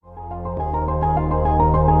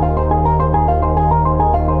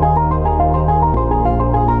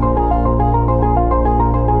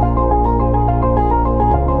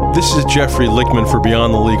This is Jeffrey Lichtman for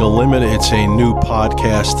Beyond the Legal Limit. It's a new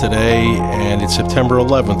podcast today, and it's September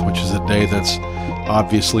 11th, which is a day that's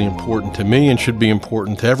obviously important to me and should be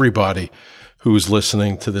important to everybody who's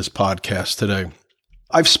listening to this podcast today.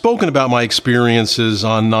 I've spoken about my experiences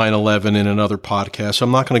on 9/11 in another podcast, so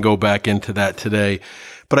I'm not going to go back into that today.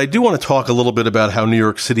 But I do want to talk a little bit about how New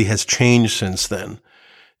York City has changed since then.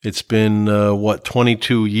 It's been,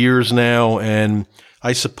 22 years now, and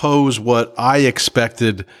I suppose what I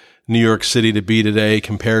expected New York City to be today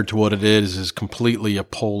compared to what it is completely a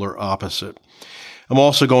polar opposite. I'm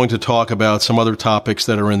also going to talk about some other topics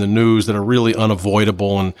that are in the news that are really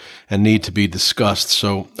unavoidable and need to be discussed,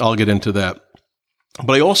 so I'll get into that.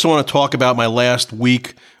 But I also want to talk about my last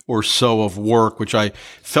week or so of work, which I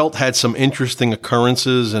felt had some interesting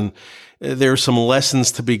occurrences, and there's some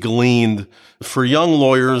lessons to be gleaned for young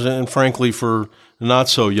lawyers and frankly for not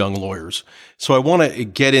so young lawyers. So I want to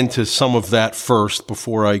get into some of that first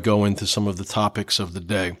before I go into some of the topics of the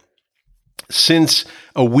day. Since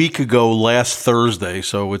a week ago, last Thursday,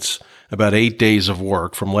 so it's about 8 days of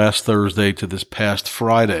work from last Thursday to this past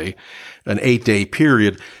Friday, an 8-day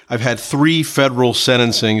period, I've had 3 federal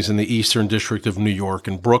sentencings in the Eastern District of New York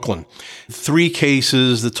and Brooklyn. 3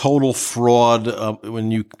 cases, the total fraud,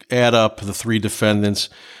 when you add up the 3 defendants,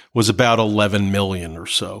 was about 11 million or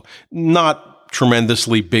so. Not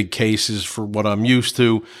tremendously big cases for what I'm used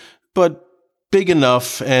to, but big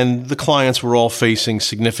enough, and the clients were all facing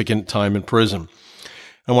significant time in prison.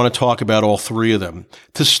 I want to talk about all 3 of them.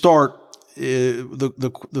 To start,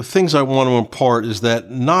 the things I want to impart is that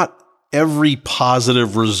not every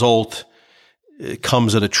positive result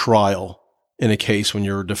comes at a trial in a case when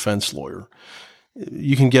you're a defense lawyer.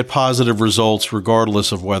 You can get positive results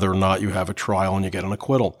regardless of whether or not you have a trial and you get an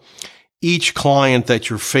acquittal. Each client that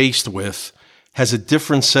you're faced with has a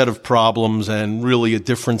different set of problems and really a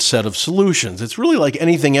different set of solutions. It's really like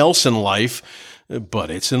anything else in life, but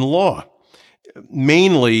it's in law.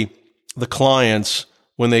 Mainly, the clients,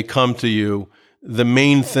 when they come to you, the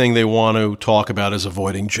main thing they want to talk about is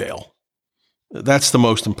avoiding jail. That's the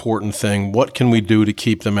most important thing. What can we do to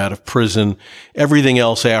keep them out of prison? Everything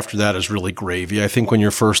else after that is really gravy. I think when you're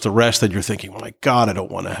first arrested, you're thinking, my God, I don't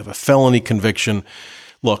want to have a felony conviction.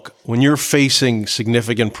 Look, when you're facing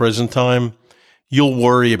significant prison time, you'll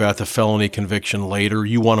worry about the felony conviction later.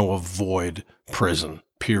 You want to avoid prison,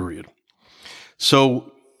 period.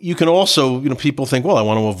 So you can also, people think, well, I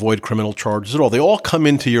want to avoid criminal charges at all. They all come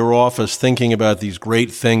into your office thinking about these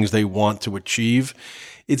great things they want to achieve.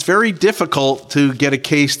 It's very difficult to get a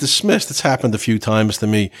case dismissed. It's happened a few times to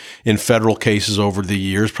me in federal cases over the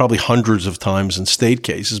years, probably hundreds of times in state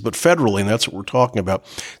cases, but federally, and that's what we're talking about,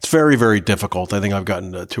 it's very, very difficult. I think I've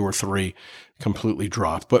gotten 2 or 3 completely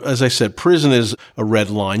dropped. But as I said, prison is a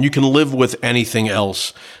red line. You can live with anything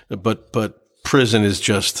else, but prison is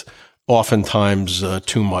just oftentimes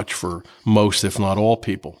too much for most, if not all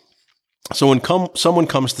people. So when someone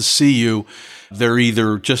comes to see you, they're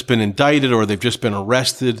either just been indicted or they've just been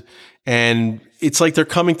arrested, and it's like they're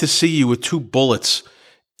coming to see you with 2 bullets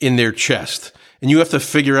in their chest, and you have to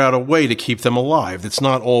figure out a way to keep them alive. It's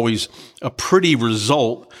not always a pretty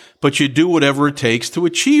result, but you do whatever it takes to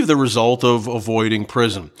achieve the result of avoiding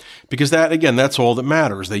prison. Because that's all that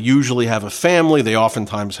matters. They usually have a family. They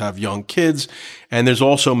oftentimes have young kids. And there's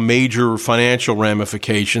also major financial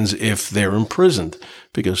ramifications if they're imprisoned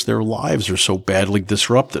because their lives are so badly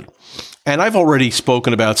disrupted. And I've already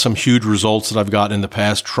spoken about some huge results that I've gotten in the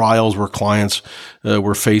past, trials where clients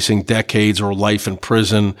were facing decades or life in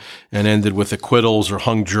prison and ended with acquittals or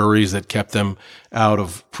hung juries that kept them out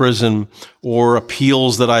of prison, or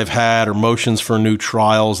appeals that I've had or motions for new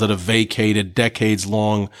trials that have vacated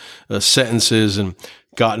decades-long sentences and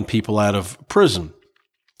gotten people out of prison.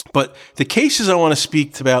 But the cases I want to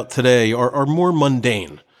speak about today are more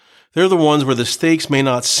mundane. They're the ones where the stakes may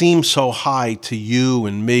not seem so high to you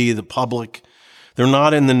and me, the public. They're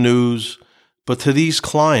not in the news, but to these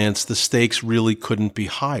clients, the stakes really couldn't be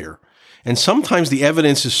higher. And sometimes the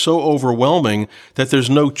evidence is so overwhelming that there's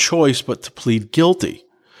no choice but to plead guilty.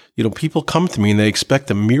 People come to me and they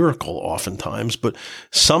expect a miracle oftentimes, but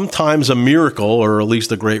sometimes a miracle, or at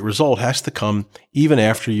least a great result, has to come even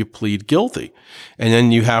after you plead guilty. And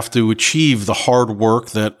then you have to achieve the hard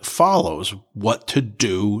work that follows, what to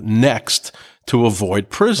do next to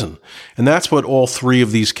avoid prison. And that's what all 3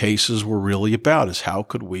 of these cases were really about, is how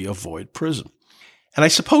could we avoid prison? And I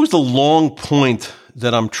suppose the long point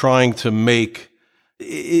that I'm trying to make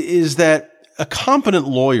is that a competent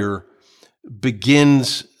lawyer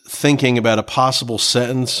begins thinking about a possible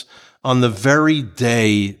sentence on the very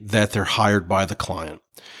day that they're hired by the client.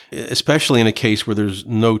 especially in a case where there's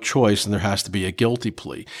no choice and there has to be a guilty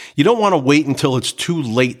plea. You don't want to wait until it's too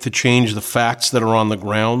late to change the facts that are on the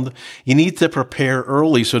ground. You need to prepare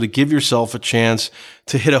early so to give yourself a chance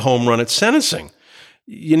to hit a home run at sentencing.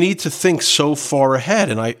 You need to think so far ahead.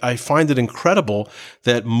 And I find it incredible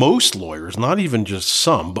that most lawyers, not even just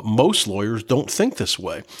some, but most lawyers don't think this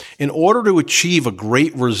way. In order to achieve a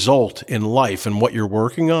great result in life and what you're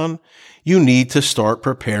working on, you need to start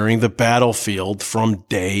preparing the battlefield from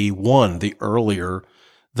day one. The earlier,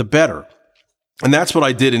 the better. And that's what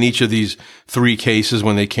I did in each of these 3 cases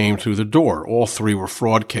when they came through the door. All 3 were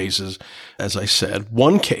fraud cases, as I said.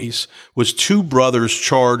 One case was 2 brothers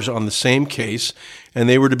charged on the same case, and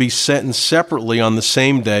they were to be sentenced separately on the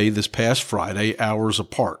same day, this past Friday, hours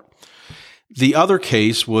apart. The other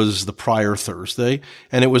case was the prior Thursday,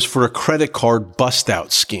 and it was for a credit card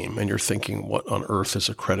bust-out scheme. And you're thinking, what on earth is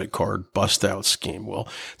a credit card bust-out scheme? Well,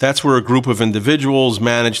 that's where a group of individuals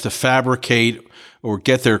managed to fabricate or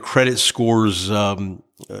get their credit scores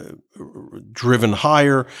driven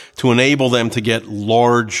higher to enable them to get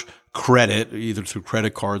large credit, either through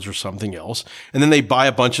credit cards or something else. And then they buy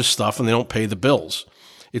a bunch of stuff and they don't pay the bills.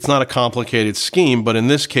 It's not a complicated scheme, but in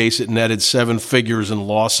this case, it netted 7 figures in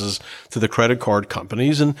losses to the credit card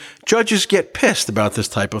companies. And judges get pissed about this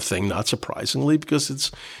type of thing, not surprisingly, because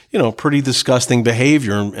it's, pretty disgusting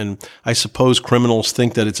behavior. And I suppose criminals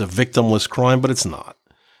think that it's a victimless crime, but it's not.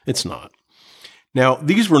 It's not. Now,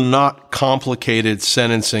 these were not complicated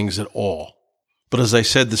sentencings at all. But as I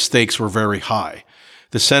said, the stakes were very high.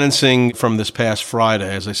 The sentencing from this past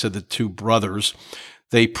Friday, as I said, the 2 brothers,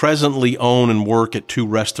 they presently own and work at 2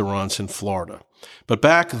 restaurants in Florida. But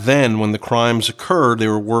back then, when the crimes occurred, they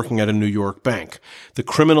were working at a New York bank. The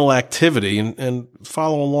criminal activity, and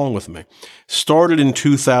follow along with me, started in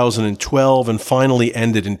 2012 and finally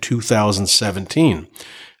ended in 2017.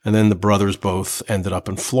 And then the brothers both ended up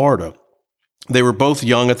in Florida. They were both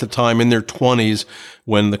young at the time, in their 20s,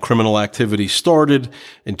 when the criminal activity started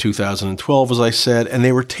in 2012, as I said, and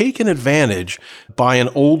they were taken advantage by an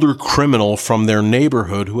older criminal from their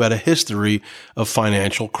neighborhood who had a history of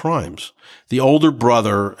financial crimes. The older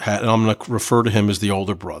brother had, and I'm going to refer to him as the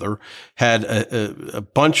older brother, had a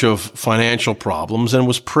bunch of financial problems and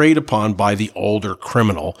was preyed upon by the older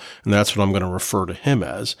criminal, and that's what I'm going to refer to him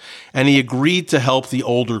as. And he agreed to help the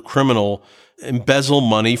older criminal embezzle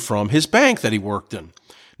money from his bank that he worked in.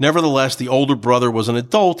 Nevertheless, the older brother was an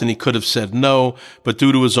adult and he could have said no, but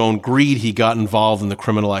due to his own greed, he got involved in the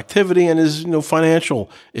criminal activity and his,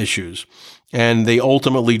 financial issues. And they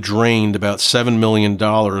ultimately drained about $7 million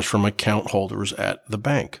from account holders at the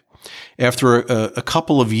bank. After a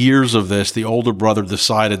couple of years of this, the older brother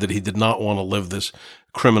decided that he did not want to live this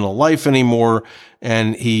criminal life anymore,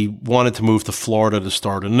 and he wanted to move to Florida to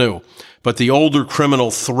start anew. But the older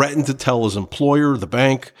criminal threatened to tell his employer, the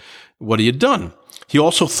bank, what he had done. He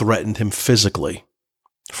also threatened him physically,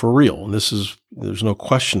 for real. And there's no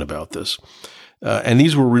question about this. And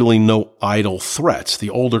these were really no idle threats. The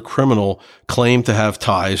older criminal claimed to have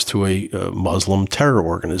ties to a Muslim terror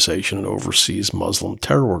organization, an overseas Muslim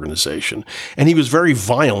terror organization. And he was very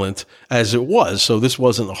violent as it was, so this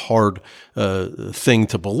wasn't a hard thing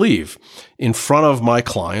to believe. In front of my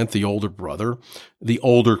client, the older brother, the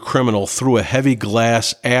older criminal threw a heavy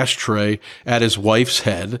glass ashtray at his wife's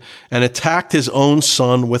head and attacked his own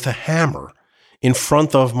son with a hammer in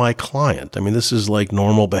front of my client. I mean, this is like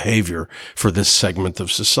normal behavior for this segment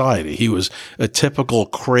of society. He was a typical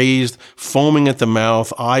crazed, foaming at the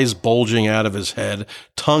mouth, eyes bulging out of his head,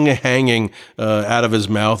 tongue hanging out of his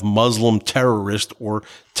mouth, Muslim terrorist or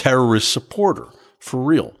terrorist supporter, for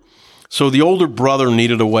real. So the older brother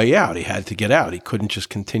needed a way out. He had to get out. He couldn't just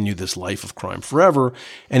continue this life of crime forever,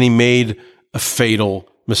 and he made a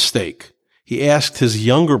fatal mistake. He asked his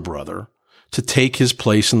younger brother to take his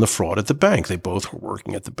place in the fraud at the bank. They both were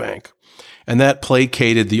working at the bank. And that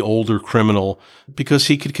placated the older criminal because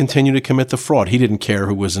he could continue to commit the fraud. He didn't care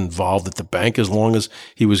who was involved at the bank as long as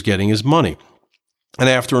he was getting his money. And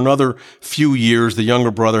after another few years, the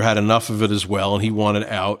younger brother had enough of it as well, and he wanted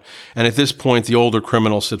out. And at this point, the older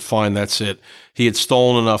criminal said, fine, that's it. He had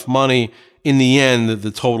stolen enough money. In the end,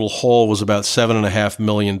 the total haul was about $7.5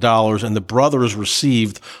 million, and the brothers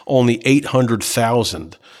received only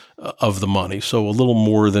 $800,000 of the money, so a little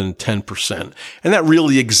more than 10%. And that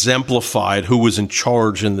really exemplified who was in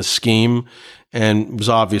charge in the scheme, and was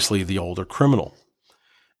obviously the older criminal.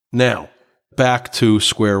 Now, back to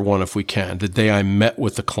square one if we can, the day I met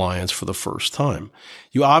with the clients for the first time.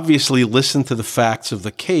 You obviously listen to the facts of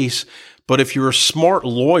the case, but if you're a smart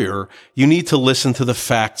lawyer, you need to listen to the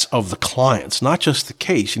facts of the clients, not just the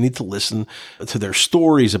case. You need to listen to their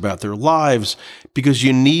stories about their lives because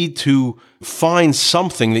you need to find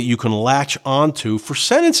something that you can latch onto for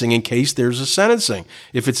sentencing in case there's a sentencing,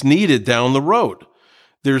 if it's needed down the road.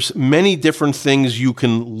 There's many different things you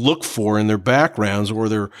can look for in their backgrounds or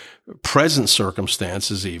their present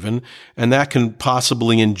circumstances even, and that can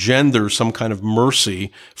possibly engender some kind of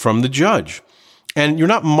mercy from the judge. And you're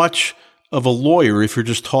not much of a lawyer if you're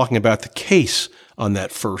just talking about the case on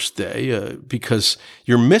that first day, because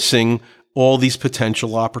you're missing all these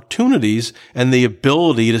potential opportunities and the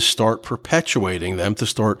ability to start perpetuating them, to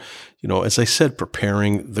start, as I said,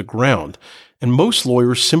 preparing the ground. And most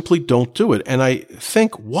lawyers simply don't do it. And I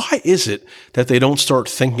think, why is it that they don't start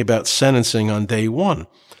thinking about sentencing on day one?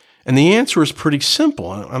 And the answer is pretty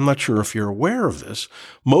simple. I'm not sure if you're aware of this.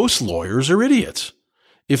 Most lawyers are idiots.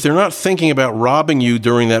 If they're not thinking about robbing you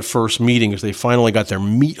during that first meeting, if they finally got their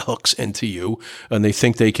meat hooks into you and they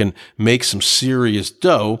think they can make some serious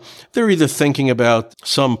dough, they're either thinking about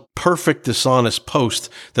some perfect dishonest post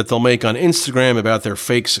that they'll make on Instagram about their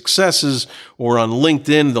fake successes, or on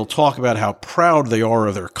LinkedIn, they'll talk about how proud they are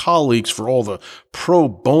of their colleagues for all the pro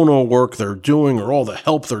bono work they're doing or all the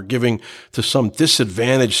help they're giving to some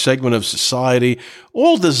disadvantaged segment of society,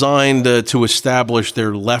 all designed to establish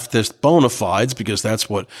their leftist bona fides, because that's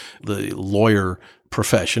what the lawyer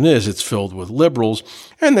profession is. It's filled with liberals,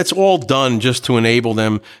 and that's all done just to enable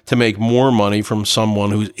them to make more money from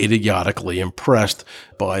someone who's idiotically impressed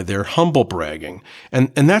by their humble bragging.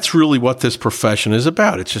 And that's really what this profession is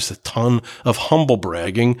about. It's just a ton of humble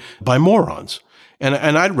bragging by morons. And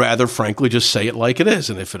I'd rather, frankly, just say it like it is.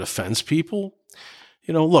 And if it offends people,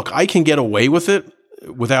 look, I can get away with it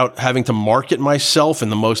without having to market myself in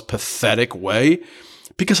the most pathetic way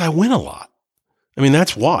because I win a lot. I mean,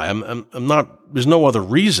 that's why. I'm not, there's no other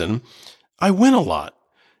reason. I win a lot.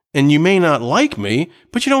 And you may not like me,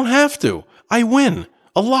 but you don't have to. I win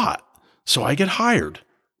a lot. So I get hired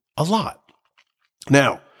a lot.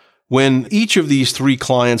 Now, when each of these three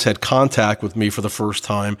clients had contact with me for the first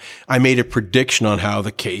time, I made a prediction on how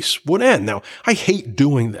the case would end. Now, I hate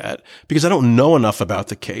doing that because I don't know enough about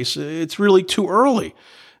the case. It's really too early.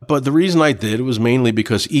 But the reason I did was mainly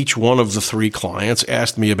because each one of the three clients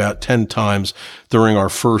asked me about 10 times during our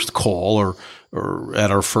first call or at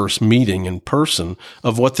our first meeting in person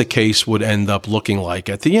of what the case would end up looking like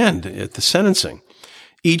at the end, at the sentencing.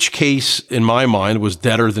 Each case, in my mind, was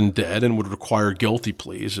deader than dead and would require guilty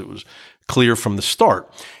pleas. It was clear from the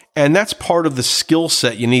start. And that's part of the skill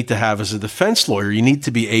set you need to have as a defense lawyer. You need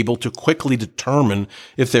to be able to quickly determine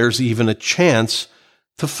if there's even a chance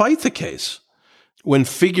to fight the case. When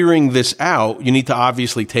figuring this out, you need to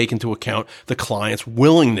obviously take into account the client's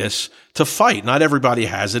willingness to fight. Not everybody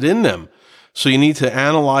has it in them. So you need to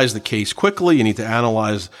analyze the case quickly, you need to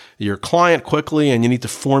analyze your client quickly, and you need to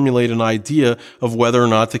formulate an idea of whether or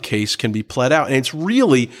not the case can be pled out. And it's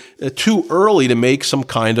really too early to make some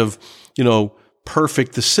kind of,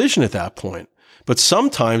 perfect decision at that point. But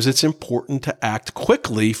sometimes it's important to act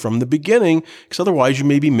quickly from the beginning, because otherwise you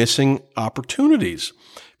may be missing opportunities.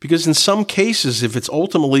 Because in some cases, if it's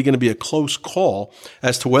ultimately going to be a close call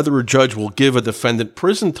as to whether a judge will give a defendant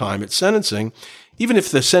prison time at sentencing, even if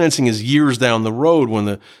the sentencing is years down the road when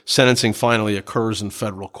the sentencing finally occurs in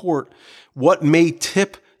federal court, what may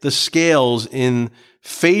tip the scales in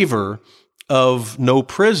favor of no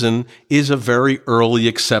prison is a very early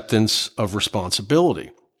acceptance of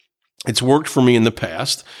responsibility. It's worked for me in the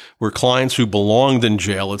past where clients who belonged in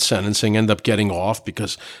jail at sentencing end up getting off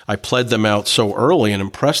because I pled them out so early and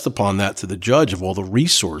impressed upon that to the judge of all the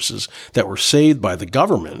resources that were saved by the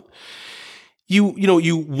government.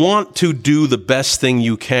 You want to do the best thing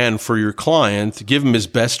you can for your client to give him his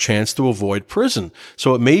best chance to avoid prison.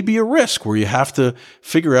 So it may be a risk where you have to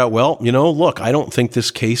figure out, look, I don't think this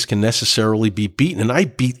case can necessarily be beaten. And I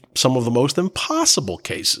beat some of the most impossible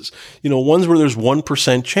cases, ones where there's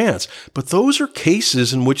 1% chance. But those are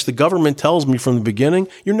cases in which the government tells me from the beginning,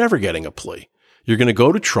 you're never getting a plea. You're going to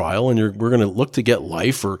go to trial and we're going to look to get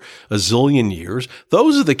life for a zillion years.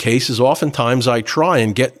 Those are the cases oftentimes I try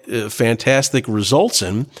and get fantastic results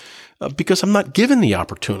in because I'm not given the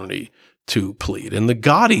opportunity to plead. In the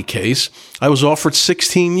Gotti case, I was offered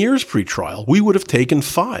 16 years pretrial. We would have taken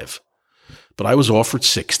 5, but I was offered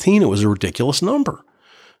 16. It was a ridiculous number.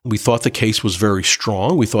 We thought the case was very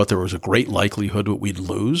strong. We thought there was a great likelihood that we'd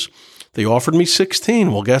lose. They offered me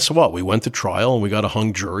 16. Well, guess what? We went to trial and we got a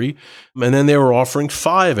hung jury. And then they were offering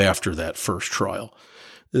 5 after that first trial.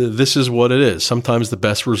 this is what it is. Sometimes the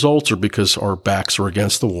best results are because our backs are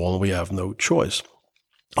against the wall and we have no choice.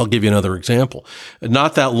 I'll give you another example.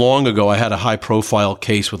 Not that long ago, I had a high-profile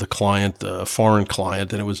case with a client, a foreign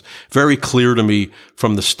client, and it was very clear to me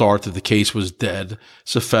from the start that the case was dead.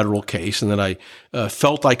 It's a federal case, and that I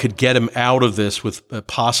felt I could get him out of this with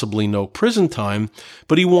possibly no prison time,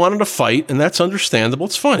 but he wanted to fight, and that's understandable.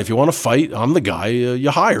 It's fine. If you want to fight, I'm the guy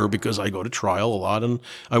you hire because I go to trial a lot and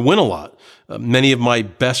I win a lot. Many of my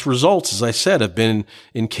best results, as I said, have been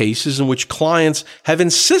in cases in which clients have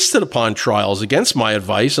insisted upon trials against my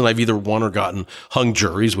advice, and I've either won or gotten hung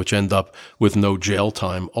juries, which end up with no jail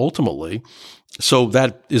time ultimately. So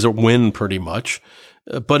that is a win pretty much.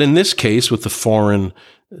 But in this case, with the foreign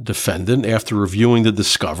defendant, after reviewing the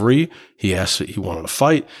discovery, he asked that he wanted to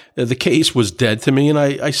fight. The case was dead to me, and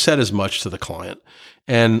I said as much to the client.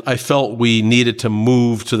 And I felt we needed to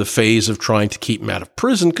move to the phase of trying to keep him out of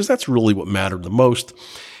prison because that's really what mattered the most.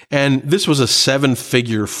 And this was a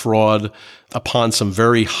 7-figure fraud upon some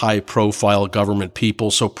very high-profile government people.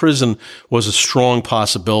 So prison was a strong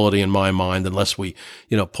possibility in my mind unless we,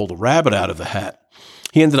 pulled a rabbit out of the hat.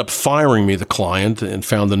 He ended up firing me, the client, and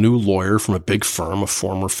found a new lawyer from a big firm, a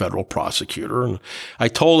former federal prosecutor. And I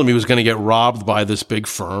told him he was going to get robbed by this big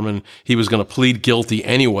firm and he was going to plead guilty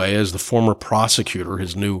anyway, as the former prosecutor,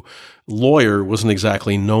 his new lawyer, wasn't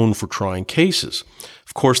exactly known for trying cases.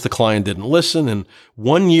 Of course, the client didn't listen. And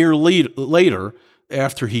 1 year later,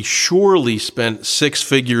 after he surely spent 6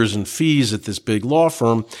 figures in fees at this big law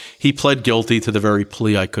firm, he pled guilty to the very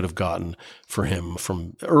plea I could have gotten for him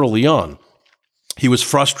from early on. He was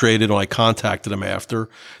frustrated when I contacted him after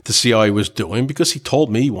to see how he was doing because he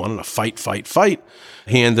told me he wanted to fight.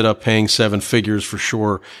 He ended up paying 7 figures for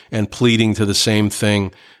sure and pleading to the same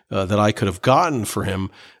thing that I could have gotten for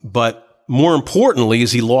him. But more importantly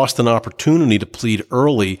is he lost an opportunity to plead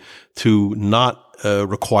early to not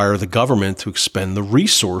require the government to expend the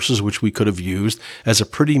resources which we could have used as a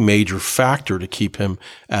pretty major factor to keep him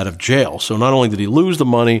out of jail. So not only did he lose the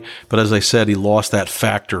money, but as I said, he lost that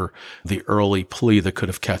factor, the early plea that could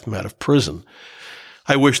have kept him out of prison.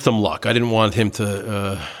 I wished him luck. I didn't want him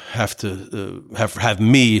to have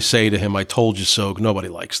me say to him, "I told you so." Nobody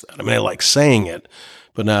likes that. I mean, I like saying it,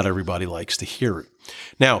 but not everybody likes to hear it.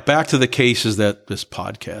 Now, back to the cases that this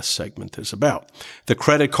podcast segment is about. The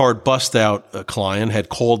credit card bust-out client had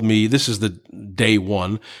called me, this is the day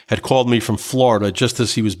one, had called me from Florida just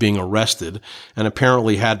as he was being arrested and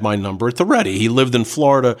apparently had my number at the ready. He lived in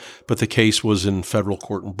Florida, but the case was in federal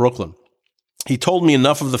court in Brooklyn. He told me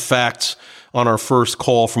enough of the facts on our first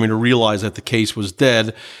call for me to realize that the case was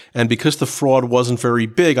dead, and because the fraud wasn't very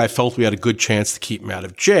big, I felt we had a good chance to keep him out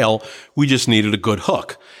of jail. We just needed a good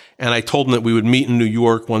hook. And I told him that we would meet in New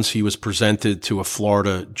York once he was presented to a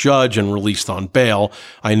Florida judge and released on bail.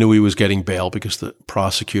 I knew he was getting bail because the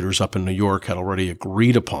prosecutors up in New York had already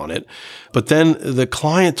agreed upon it. But then the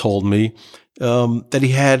client told me that he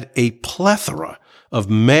had a plethora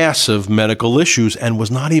of massive medical issues and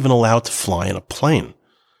was not even allowed to fly in a plane.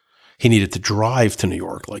 He needed to drive to New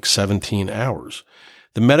York like 17 hours.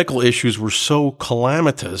 The medical issues were so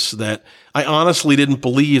calamitous that I honestly didn't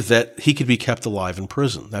believe that he could be kept alive in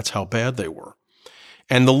prison. That's how bad they were.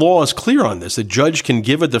 And the law is clear on this. The judge can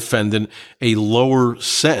give a defendant a lower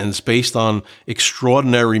sentence based on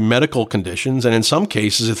extraordinary medical conditions. And in some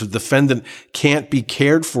cases, if the defendant can't be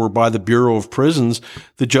cared for by the Bureau of Prisons,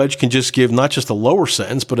 the judge can just give not just a lower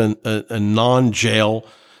sentence, but a non-jail,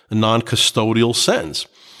 a non-custodial sentence.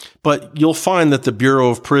 But you'll find that the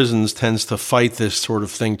Bureau of Prisons tends to fight this sort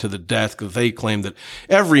of thing to the death because they claim that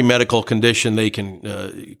every medical condition they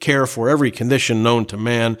can care for, every condition known to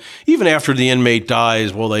man, even after the inmate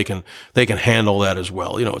dies, well, they can handle that as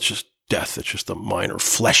well. It's just death. It's just a minor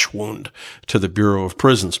flesh wound to the Bureau of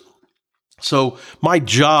Prisons. So my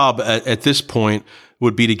job at this point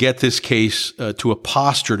would be to get this case to a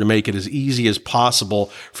posture to make it as easy as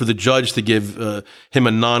possible for the judge to give him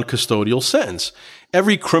a non-custodial sentence.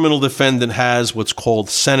 Every criminal defendant has what's called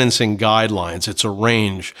sentencing guidelines. It's a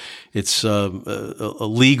range. It's a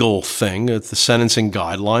legal thing. It's the sentencing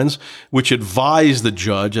guidelines, which advise the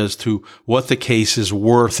judge as to what the case is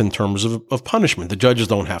worth in terms of punishment. The judges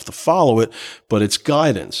don't have to follow it, but it's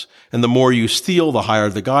guidance. And the more you steal, the higher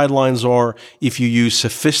the guidelines are. If you use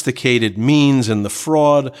sophisticated means in the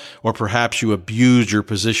fraud, or perhaps you abused your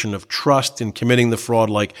position of trust in committing the fraud,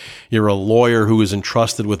 like you're a lawyer who is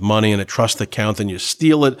entrusted with money in a trust account and you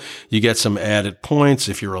steal it, you get some added points.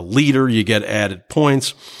 If you're a leader, you get added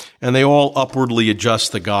points. And they all upwardly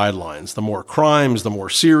adjust the guidelines. The more crimes, the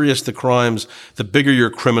more serious the crimes, the bigger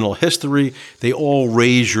your criminal history, they all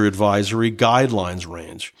raise your advisory guidelines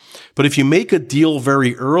range. But if you make a deal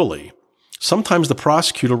very early, Sometimes the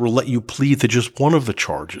prosecutor will let you plead to just one of the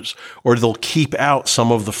charges, or they'll keep out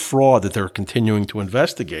some of the fraud that they're continuing to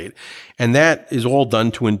investigate. And that is all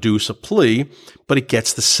done to induce a plea, but it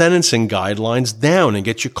gets the sentencing guidelines down and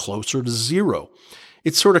gets you closer to zero.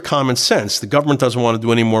 It's sort of common sense. The government doesn't want to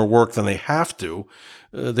do any more work than they have to.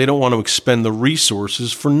 They don't want to expend the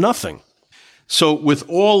resources for nothing. So with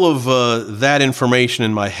all of that information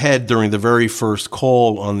in my head during the very first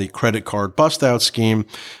call on the credit card bust-out scheme,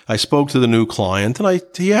 I spoke to the new client, and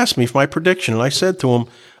he asked me for my prediction, and I said to him,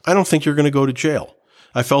 I don't think you're going to go to jail.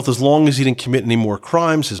 I felt as long as he didn't commit any more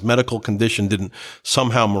crimes, his medical condition didn't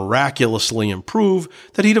somehow miraculously improve,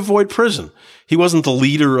 that he'd avoid prison. He wasn't the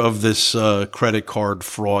leader of this credit card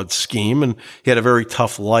fraud scheme, and he had a very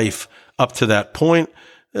tough life up to that point.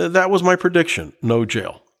 That was my prediction, no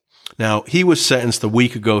jail. Now, he was sentenced a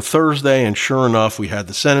week ago Thursday, and sure enough, we had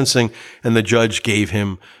the sentencing, and the judge gave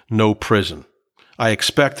him no prison. I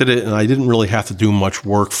expected it, and I didn't really have to do much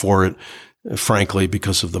work for it, frankly,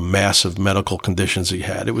 because of the massive medical conditions he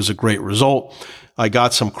had. It was a great result. I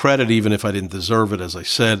got some credit, even if I didn't deserve it, as I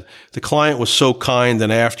said. The client was so kind,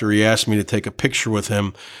 and after he asked me to take a picture with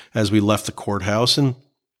him as we left the courthouse, and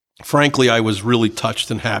frankly, I was really touched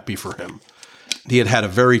and happy for him. He had had a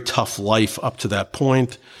very tough life up to that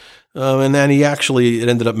point. And then it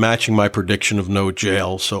ended up matching my prediction of no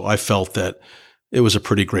jail. So I felt that it was a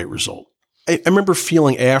pretty great result. I remember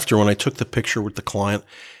feeling after when I took the picture with the client,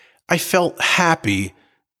 I felt happy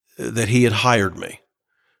that he had hired me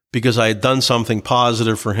because I had done something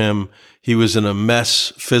positive for him. He was in a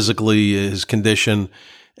mess physically, his condition.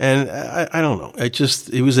 And I don't know.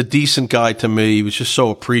 He was a decent guy to me. He was just so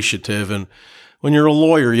appreciative. And when you're a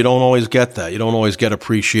lawyer, you don't always get that. You don't always get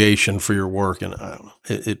appreciation for your work. And I don't know,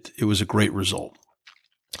 it was a great result.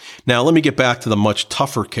 Now, let me get back to the much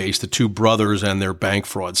tougher case, the two brothers and their bank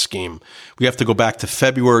fraud scheme. We have to go back to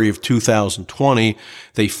February of 2020.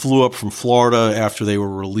 They flew up from Florida after they were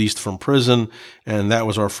released from prison, and that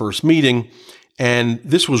was our first meeting. And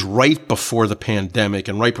this was right before the pandemic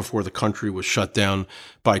and right before the country was shut down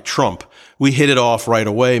by Trump. We hit it off right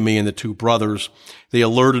away, me and the two brothers. They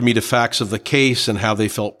alerted me to facts of the case and how they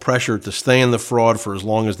felt pressured to stay in the fraud for as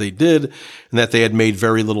long as they did, and that they had made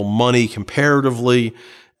very little money comparatively.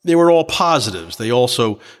 They were all positives. They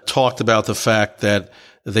also talked about the fact that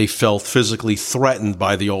they felt physically threatened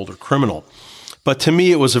by the older criminal. But to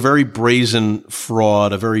me, it was a very brazen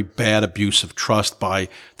fraud, a very bad abuse of trust by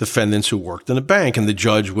defendants who worked in a bank, and the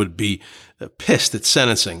judge would be pissed at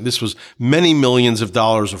sentencing. This was many millions of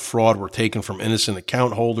dollars of fraud were taken from innocent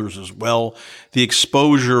account holders as well. The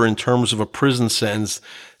exposure in terms of a prison sentence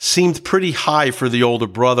seemed pretty high for the older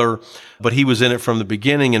brother, but he was in it from the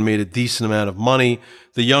beginning and made a decent amount of money.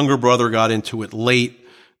 The younger brother got into it late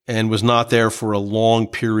and was not there for a long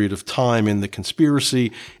period of time in the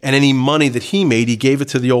conspiracy. And any money that he made, he gave it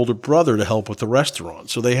to the older brother to help with the restaurant.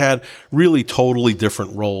 So they had really totally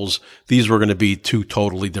different roles. These were going to be two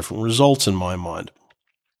totally different results in my mind.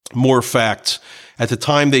 More facts. At the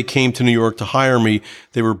time they came to New York to hire me,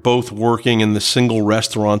 they were both working in the single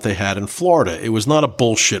restaurant they had in Florida. It was not a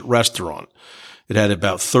bullshit restaurant. It had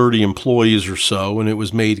about 30 employees or so, and it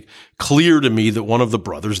was made clear to me that one of the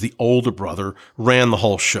brothers, the older brother, ran the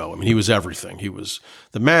whole show. I mean, he was everything. He was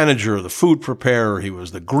the manager, the food preparer, he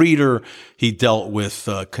was the greeter, he dealt with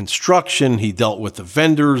construction, he dealt with the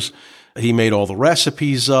vendors, he made all the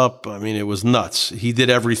recipes up. I mean, it was nuts. He did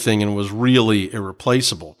everything and was really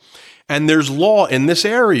irreplaceable. And there's law in this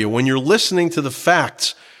area. When you're listening to the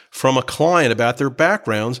facts from a client about their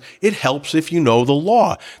backgrounds, it helps if you know the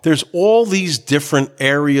law. There's all these different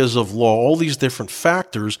areas of law, all these different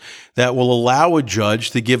factors that will allow a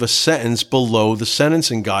judge to give a sentence below the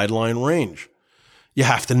sentencing guideline range. You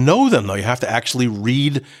have to know them, though. You have to actually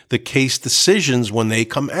read the case decisions when they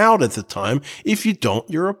come out at the time. If you don't,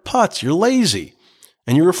 you're a putz, you're lazy,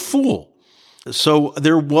 and you're a fool. So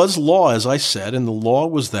there was law, as I said, and the law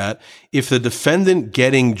was that if the defendant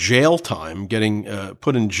getting jail time, getting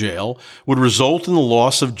put in jail, would result in the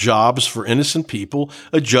loss of jobs for innocent people,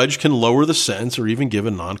 a judge can lower the sentence or even give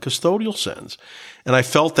a non-custodial sentence. And I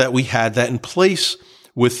felt that we had that in place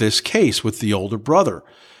with this case, with the older brother.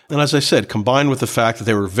 And as I said, combined with the fact that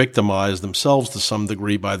they were victimized themselves to some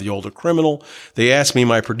degree by the older criminal, they asked me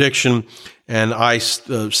my prediction, and I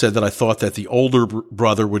said that I thought that the older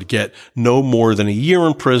brother would get no more than a year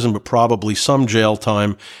in prison, but probably some jail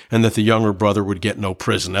time, and that the younger brother would get no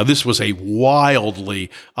prison. Now, this was a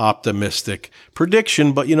wildly optimistic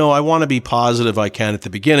prediction, but, I want to be positive I can at the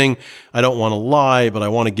beginning. I don't want to lie, but I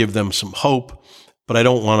want to give them some hope. but I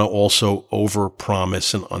don't want to also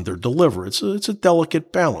overpromise and underdeliver. It's a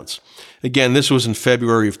delicate balance. Again, this was in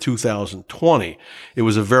February of 2020. It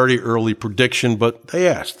was a very early prediction, but they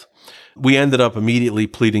asked. We ended up immediately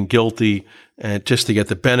pleading guilty, and just to get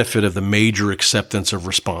the benefit of the major acceptance of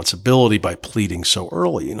responsibility by pleading so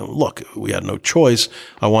early. Look, we had no choice.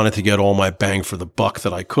 I wanted to get all my bang for the buck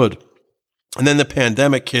that I could. And then the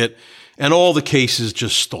pandemic hit, and all the cases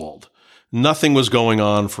just stalled. Nothing was going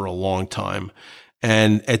on for a long time.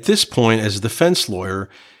 And at this point, as a defense lawyer,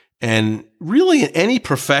 and really in any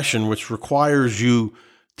profession which requires you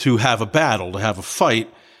to have a battle, to have a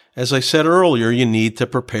fight, as I said earlier, you need to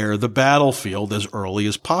prepare the battlefield as early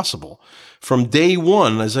as possible. From day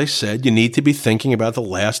one, as I said, you need to be thinking about the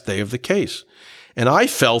last day of the case. And I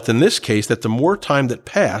felt in this case that the more time that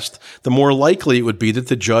passed, the more likely it would be that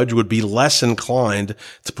the judge would be less inclined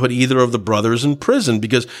to put either of the brothers in prison,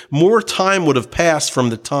 because more time would have passed from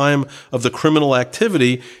the time of the criminal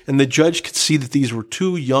activity, and the judge could see that these were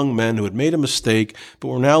two young men who had made a mistake, but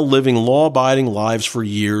were now living law-abiding lives for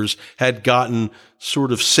years, had gotten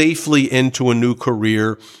sort of safely into a new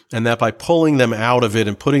career, and that by pulling them out of it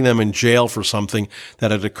and putting them in jail for something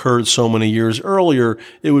that had occurred so many years earlier,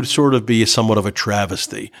 it would sort of be somewhat of a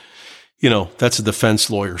travesty. That's a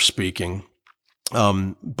defense lawyer speaking.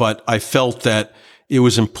 But I felt that it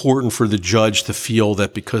was important for the judge to feel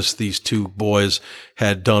that because these two boys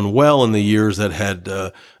had done well in the years that had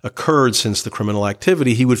occurred since the criminal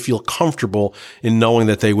activity, he would feel comfortable in knowing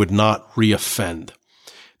that they would not reoffend.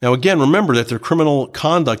 Now, again, remember that their criminal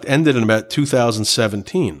conduct ended in about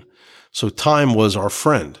 2017. So time was our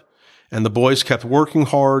friend. And the boys kept working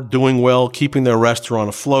hard, doing well, keeping their restaurant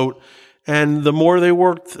afloat. And the more they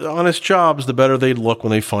worked honest jobs, the better they'd look when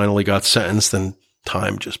they finally got sentenced. And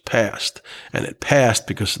time just passed. And it passed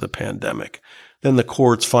because of the pandemic. Then the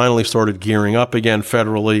courts finally started gearing up again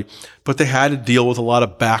federally, but they had to deal with a lot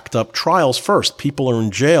of backed up trials first. People are in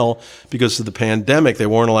jail because of the pandemic. They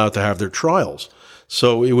weren't allowed to have their trials.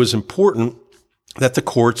 So it was important that the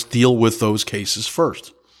courts deal with those cases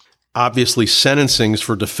first. Obviously, sentencings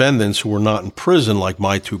for defendants who were not in prison, like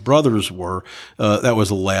my two brothers were, that was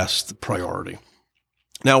the last priority.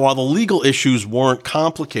 Now, while the legal issues weren't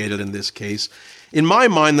complicated in this case, in my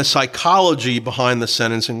mind, the psychology behind the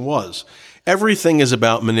sentencing was. Everything is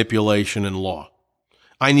about manipulation in law.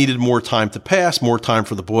 I needed more time to pass, more time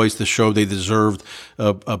for the boys to show they deserved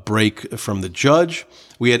a break from the judge.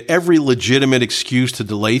 We had every legitimate excuse to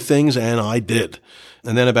delay things, and I did.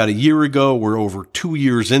 And then about a year ago, we're over 2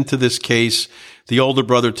 years into this case, the older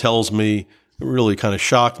brother tells me, it really kind of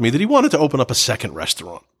shocked me, that he wanted to open up a second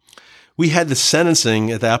restaurant. We had the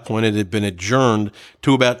sentencing at that point. It had been adjourned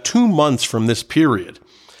to about 2 months from this period.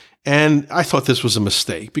 And I thought this was a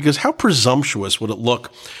mistake, because how presumptuous would it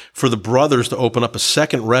look for the brothers to open up a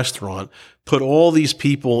second restaurant, put all these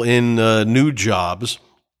people in new jobs,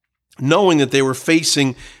 knowing that they were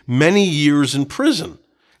facing many years in prison?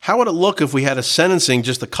 How would it look if we had a sentencing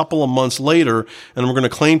just a couple of months later and we're going to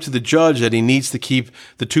claim to the judge that he needs to keep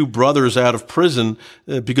the two brothers out of prison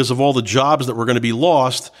because of all the jobs that were going to be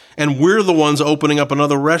lost, and we're the ones opening up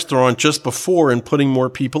another restaurant just before and putting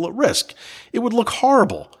more people at risk? It would look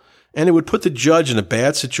horrible. And it would put the judge in a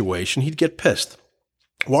bad situation. He'd get pissed.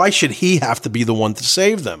 Why should he have to be the one to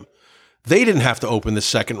save them? They didn't have to open the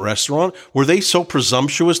second restaurant. Were they so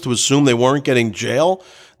presumptuous to assume they weren't getting jail?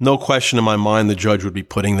 No question in my mind the judge would be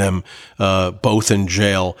putting them both in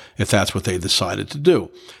jail if that's what they decided to do.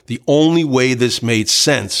 The only way this made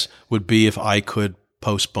sense would be if I could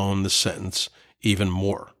postpone the sentence even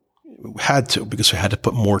more. We had to, because we had to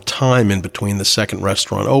put more time in between the second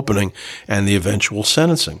restaurant opening and the eventual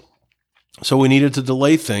sentencing. So we needed to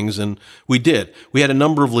delay things, and we did. We had a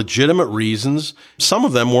number of legitimate reasons. Some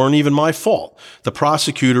of them weren't even my fault. The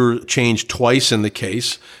prosecutor changed twice in the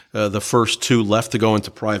case. The first two left to go into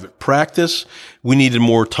private practice. We needed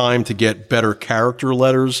more time to get better character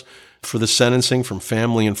letters for the sentencing from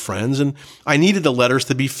family and friends, and I needed the letters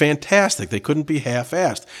to be fantastic. They couldn't be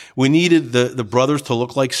half-assed. We needed the brothers to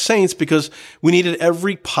look like saints because we needed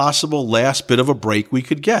every possible last bit of a break we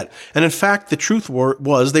could get. And in fact, the truth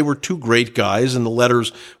was they were two great guys, and the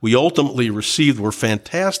letters we ultimately received were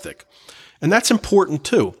fantastic. And that's important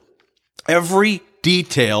too. Every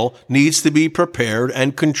detail needs to be prepared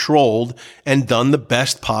and controlled and done the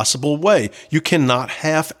best possible way. You cannot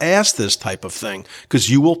half-ass this type of thing because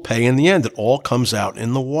you will pay in the end. It all comes out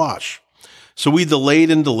in the wash. So we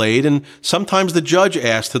delayed, and sometimes the judge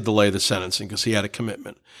asked to delay the sentencing because he had a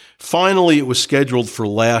commitment. Finally, it was scheduled for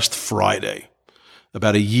last Friday.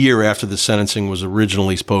 about a year after the sentencing was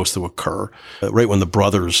originally supposed to occur, right when the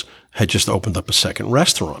brothers had just opened up a second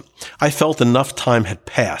restaurant. I felt enough time had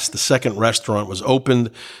passed. The second restaurant was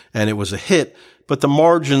opened and it was a hit, but the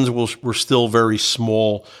margins were still very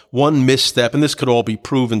small. One misstep, and this could all be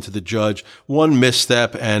proven to the judge, one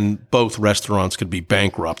misstep and both restaurants could be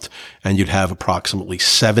bankrupt, and you'd have approximately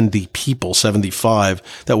 70 people,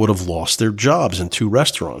 75, that would have lost their jobs in 2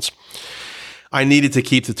 restaurants. I needed to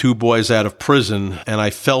keep the 2 boys out of prison, and I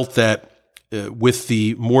felt that with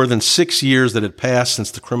the more than 6 years that had passed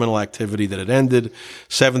since the criminal activity that had ended,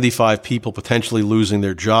 75 people potentially losing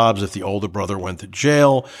their jobs if the older brother went to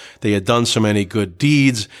jail, they had done so many good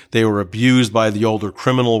deeds, they were abused by the older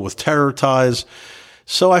criminal with terror ties.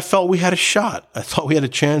 So I felt we had a shot. I thought we had a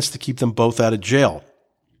chance to keep them both out of jail.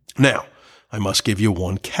 Now, I must give you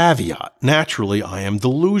one caveat. Naturally, I am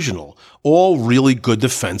delusional. All really good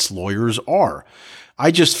defense lawyers are. I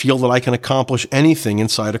just feel that I can accomplish anything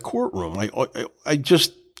inside a courtroom. I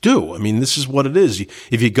just do. I mean, this is what it is.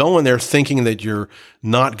 If you go in there thinking that you're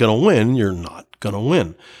not going to win, you're not going to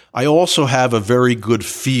win. I also have a very good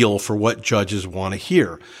feel for what judges want to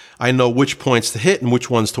hear. I know which points to hit and which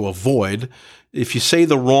ones to avoid. If you say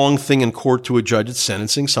the wrong thing in court to a judge at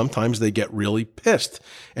sentencing, sometimes they get really pissed.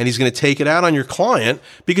 And he's going to take it out on your client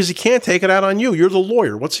because he can't take it out on you. You're the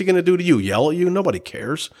lawyer. What's he going to do to you? Yell at you? Nobody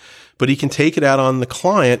cares. But he can take it out on the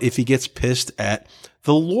client if he gets pissed at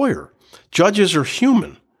the lawyer. Judges are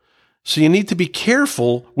human. So you need to be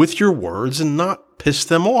careful with your words and not piss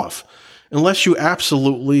them off, unless you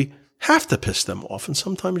absolutely have to piss them off. And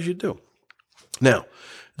sometimes you do. Now,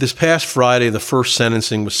 this past Friday, the first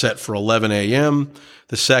sentencing was set for 11 a.m.,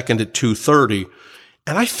 the second at 2:30,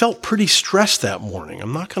 and I felt pretty stressed that morning.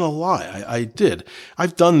 I'm not going to lie. I did.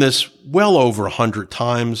 I've done this well over 100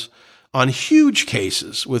 times on huge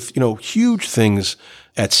cases with, huge things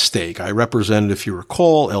at stake. I represented, if you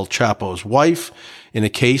recall, El Chapo's wife in a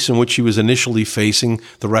case in which she was initially facing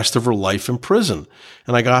the rest of her life in prison.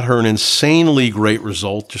 And I got her an insanely great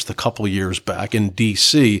result just a couple of years back in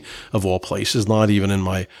D.C., of all places, not even in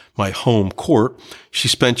my home court. She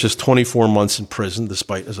spent just 24 months in prison,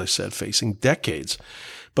 despite, as I said, facing decades.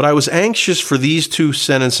 But I was anxious for these 2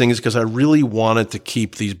 sentencings because I really wanted to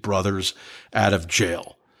keep these brothers out of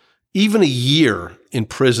jail. Even a year in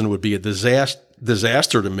prison would be a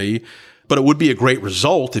disaster to me, but it would be a great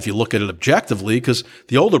result if you look at it objectively, because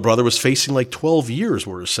the older brother was facing like 12 years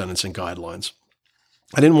were his sentencing guidelines.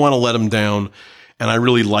 I didn't want to let him down, and I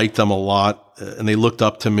really liked them a lot, and they looked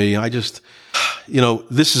up to me. I just,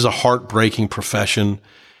 this is a heartbreaking profession.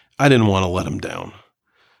 I didn't want to let them down.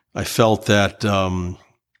 I felt that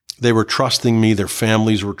they were trusting me. Their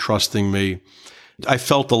families were trusting me. I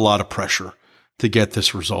felt a lot of pressure to get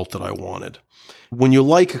this result that I wanted. When you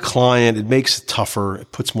like a client, it makes it tougher.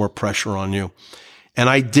 It puts more pressure on you. And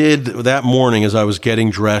I did that morning as I was getting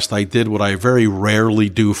dressed, I did what I very rarely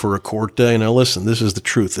do for a court day. Now listen, this is the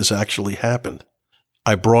truth. This actually happened.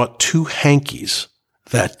 I brought 2 hankies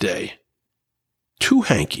that day. 2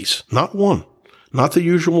 hankies, not one, not the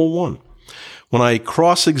usual one. When I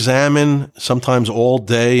cross-examine, sometimes all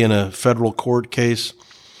day in a federal court case,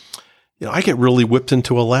 I get really whipped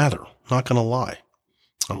into a lather. Not going to lie.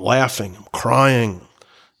 I'm laughing, I'm crying,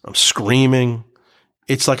 I'm screaming.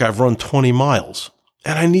 It's like I've run 20 miles,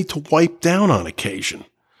 and I need to wipe down on occasion.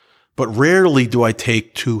 But rarely do I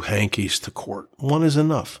take 2 hankies to court. One is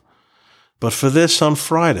enough. But for this on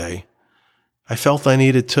Friday, I felt I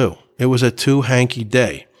needed 2. It was a 2-hanky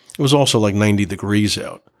day. It was also like 90 degrees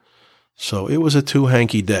out. So it was a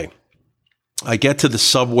 2-hanky day. I get to the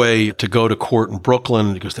subway to go to court in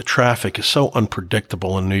Brooklyn because the traffic is so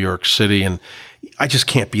unpredictable in New York City, and I just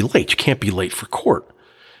can't be late. You can't be late for court.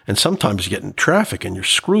 And sometimes you get in traffic and you're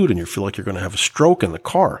screwed and you feel like you're going to have a stroke in the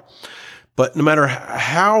car. But no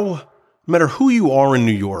matter who you are in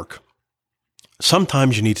New York,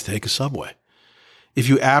 sometimes you need to take a subway. If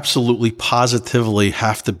you absolutely positively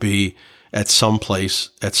have to be at some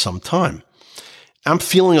place at some time. I'm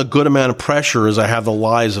feeling a good amount of pressure as I have the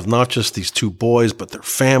lives of not just these 2 boys, but their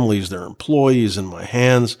families, their employees in my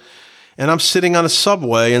hands. And I'm sitting on a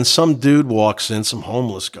subway and some dude walks in, some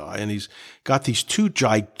homeless guy, and he's got these 2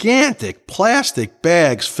 gigantic plastic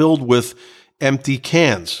bags filled with empty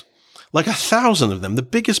cans, like 1,000 of them, the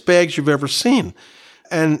biggest bags you've ever seen.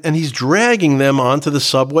 And he's dragging them onto the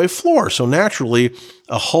subway floor. So naturally,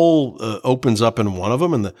 a hole opens up in one of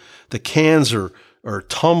them, and the cans are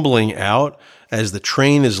tumbling out as the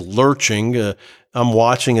train is lurching. I'm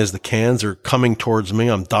watching as the cans are coming towards me.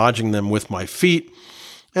 I'm dodging them with my feet.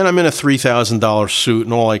 And I'm in a $3,000 suit,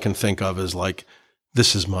 and all I can think of is like,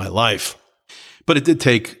 this is my life. But it did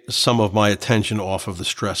take some of my attention off of the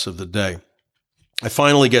stress of the day. I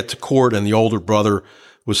finally get to court, and the older brother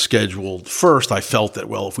was scheduled first. I felt that,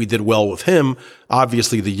 well, if we did well with him,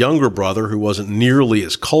 obviously the younger brother, who wasn't nearly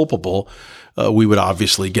as culpable, we would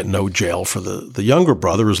obviously get no jail for the younger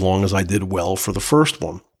brother as long as I did well for the first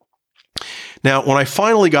one. Now, when I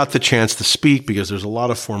finally got the chance to speak, because there's a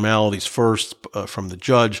lot of formalities first from the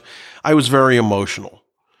judge, I was very emotional.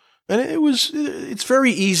 And it's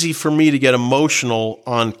very easy for me to get emotional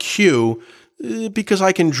on cue because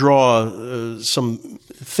I can draw some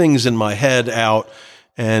things in my head out,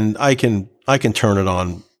 and I can turn it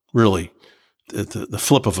on really the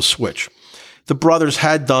flip of a switch. The brothers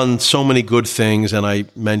had done so many good things, and I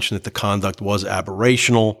mentioned that the conduct was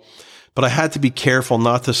aberrational, but I had to be careful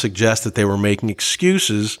not to suggest that they were making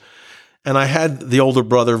excuses. And I had the older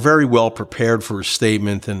brother very well prepared for his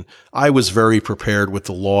statement, and I was very prepared with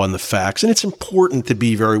the law and the facts. And it's important to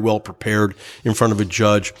be very well prepared in front of a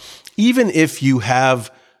judge. Even if you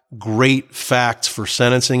have great facts for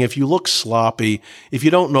sentencing, if you look sloppy, if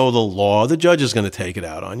you don't know the law, the judge is going to take it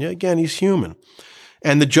out on you. Again, he's human.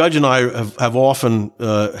 And the judge and I have often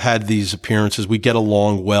had these appearances. We get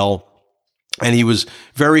along well. And he was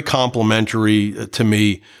very complimentary to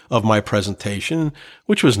me of my presentation,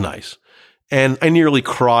 which was nice. And I nearly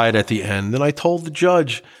cried at the end. And I told the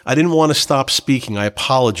judge I didn't want to stop speaking. I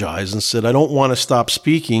apologized and said, I don't want to stop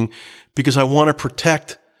speaking because I want to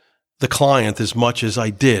protect the client as much as I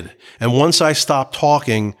did. And once I stopped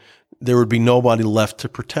talking, there would be nobody left to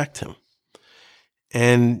protect him.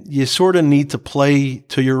 And you sort of need to play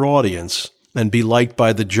to your audience and be liked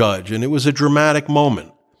by the judge. And it was a dramatic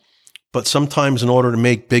moment. But sometimes in order to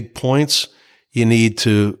make big points, you need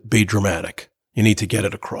to be dramatic. You need to get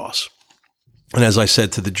it across. And as I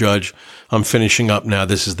said to the judge, I'm finishing up now.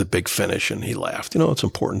 This is the big finish. And he laughed. It's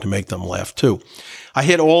important to make them laugh too. I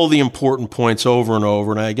hit all the important points over and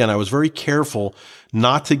over. And I was very careful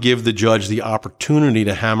not to give the judge the opportunity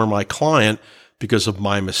to hammer my client because of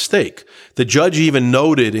my mistake. The judge even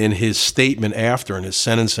noted in his statement after, in his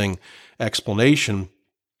sentencing explanation,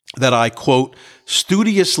 that I, quote,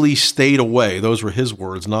 studiously stayed away, those were his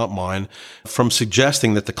words, not mine, from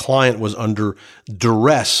suggesting that the client was under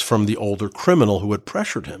duress from the older criminal who had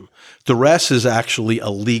pressured him. Duress is actually a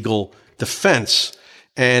legal defense.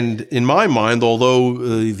 And in my mind, although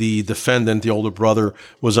the defendant, the older brother,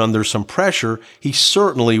 was under some pressure, he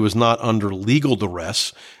certainly was not under legal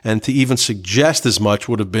duress. And to even suggest as much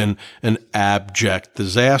would have been an abject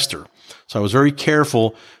disaster. So I was very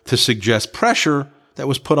careful to suggest pressure that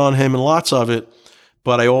was put on him, and lots of it,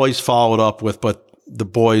 but I always followed up with, but the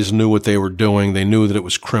boys knew what they were doing. They knew that it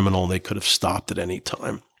was criminal, and they could have stopped at any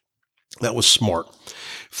time. That was smart.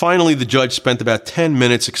 Finally, the judge spent about 10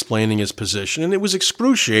 minutes explaining his position, and it was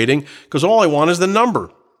excruciating because all I want is the number.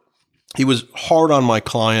 He was hard on my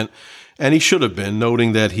client, and he should have been,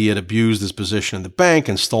 noting that he had abused his position in the bank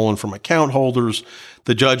and stolen from account holders.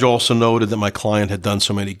 The judge also noted that my client had done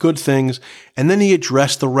so many good things, and then he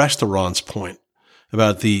addressed the restaurant's point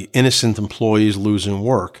about the innocent employees losing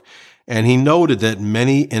work. And he noted that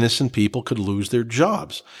many innocent people could lose their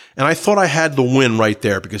jobs. And I thought I had the win right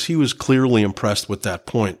there because he was clearly impressed with that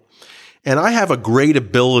point. And I have a great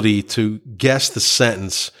ability to guess the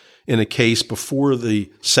sentence in a case before the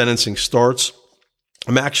sentencing starts.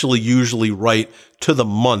 I'm actually usually right to the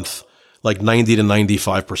month, like 90 to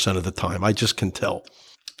 95% of the time. I just can tell.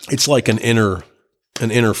 It's like an inner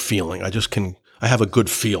feeling. I have a good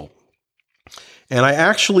feel. And I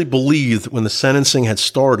actually believed when the sentencing had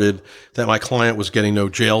started that my client was getting no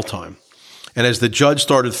jail time. And as the judge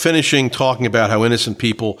started finishing, talking about how innocent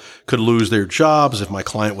people could lose their jobs if my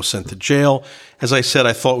client was sent to jail, as I said,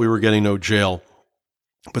 I thought we were getting no jail.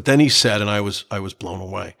 But then he said, and I was blown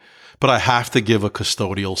away, but I have to give a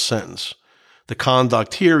custodial sentence. The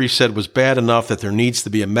conduct here, he said, was bad enough that there needs to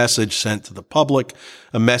be a message sent to the public,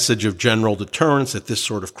 a message of general deterrence that this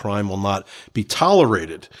sort of crime will not be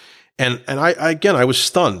tolerated. And I was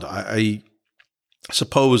stunned. I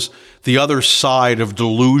suppose the other side of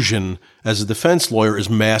delusion as a defense lawyer is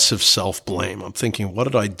massive self-blame. I'm thinking, what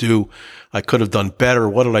did I do? I could have done better.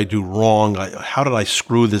 What did I do wrong? How did I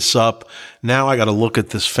screw this up? Now I got to look at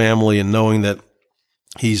this family and knowing that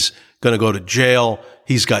he's going to go to jail.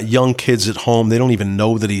 He's got young kids at home. They don't even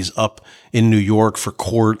know that he's up in New York for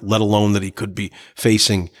court, let alone that he could be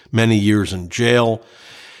facing many years in jail.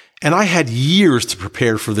 And I had years to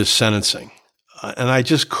prepare for this sentencing. And I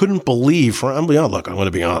just couldn't believe, look, I'm going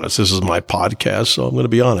to be honest. This is my podcast, so I'm going to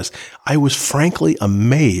be honest. I was frankly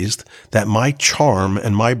amazed that my charm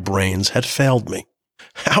and my brains had failed me.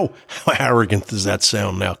 How arrogant does that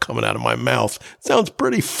sound now coming out of my mouth? It sounds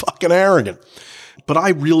pretty fucking arrogant. But I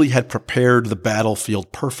really had prepared the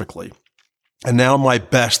battlefield perfectly. And now my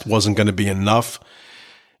best wasn't going to be enough.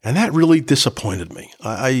 And that really disappointed me.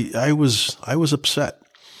 I was upset.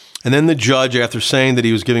 And then the judge, after saying that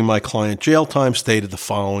he was giving my client jail time, stated the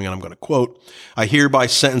following, and I'm going to quote, "I hereby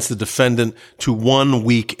sentence the defendant to 1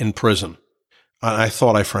 week in prison." I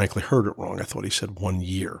thought I frankly heard it wrong. I thought he said 1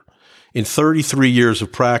 year. In 33 years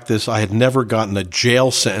of practice, I had never gotten a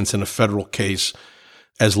jail sentence in a federal case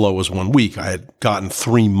as low as 1 week. I had gotten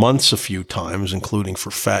 3 months a few times, including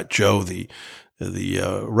for Fat Joe, the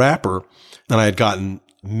rapper, and I had gotten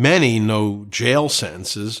many no jail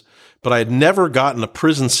sentences, but I had never gotten a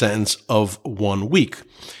prison sentence of 1 week.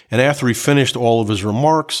 And after he finished all of his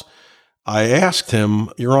remarks, I asked him,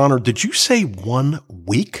 "Your Honor, did you say 1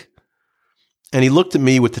 week?" And he looked at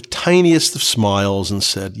me with the tiniest of smiles and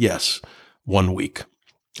said, "Yes, 1 week."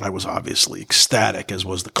 I was obviously ecstatic, as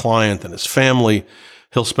was the client and his family.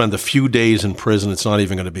 He'll spend a few days in prison. It's not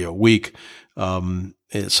even going to be a week,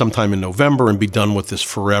 sometime in November, and be done with this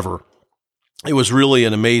forever. It was really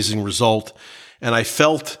an amazing result. And I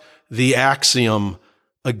felt the axiom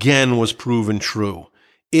again was proven true.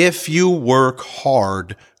 If you work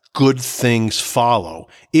hard, good things follow.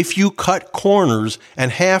 If you cut corners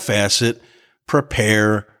and half-ass it,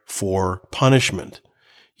 prepare for punishment.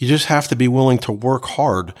 You just have to be willing to work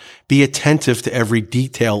hard. Be attentive to every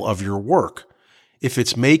detail of your work. If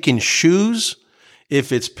it's making shoes,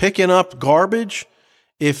 if it's picking up garbage,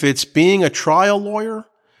 if it's being a trial lawyer,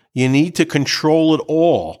 you need to control it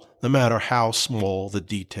all, no matter how small the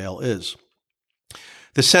detail is.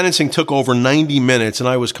 The sentencing took over 90 minutes, and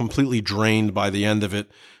I was completely drained by the end of it,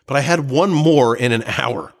 but I had one more in an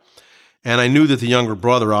hour. And I knew that the younger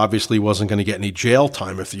brother obviously wasn't going to get any jail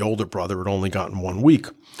time if the older brother had only gotten 1 week.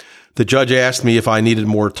 The judge asked me if I needed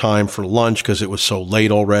more time for lunch because it was so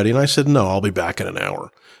late already, and I said, no, I'll be back in an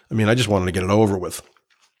hour. I mean, I just wanted to get it over with.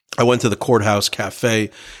 I went to the courthouse cafe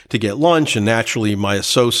to get lunch, and naturally my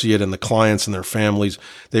associate and the clients and their families,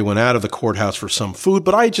 they went out of the courthouse for some food,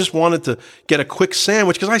 but I just wanted to get a quick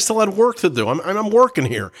sandwich because I still had work to do. I'm working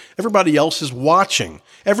here. Everybody else is watching.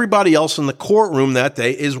 Everybody else in the courtroom that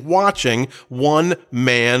day is watching one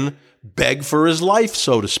man beg for his life,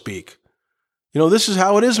 so to speak. You know, this is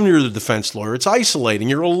how it is when you're the defense lawyer. It's isolating.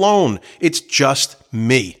 You're alone. It's just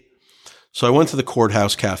me. So I went to the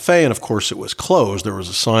courthouse cafe, and of course it was closed. There was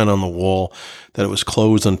a sign on the wall that it was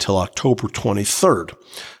closed until October 23rd.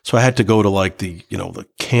 So I had to go to the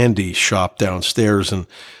candy shop downstairs, and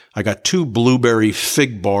I got 2 blueberry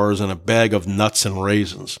fig bars and a bag of nuts and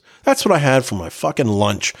raisins. That's what I had for my fucking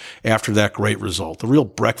lunch after that great result, a real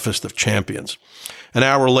breakfast of champions. An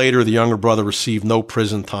hour later, the younger brother received no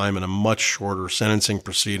prison time in a much shorter sentencing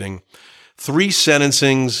proceeding. 3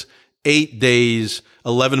 sentencings, 8 days,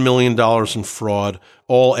 $11 million in fraud,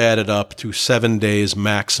 all added up to 7 days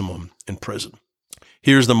maximum in prison.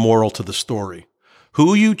 Here's the moral to the story.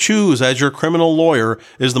 Who you choose as your criminal lawyer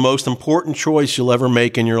is the most important choice you'll ever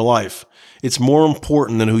make in your life. It's more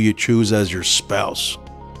important than who you choose as your spouse.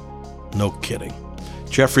 No kidding.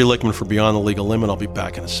 Jeffrey Lichtman for Beyond the Legal Limit. I'll be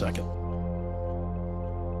back in a second.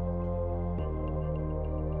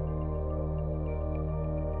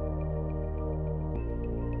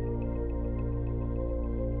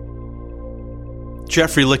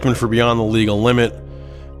 Jeffrey Lichtman for Beyond the Legal Limit.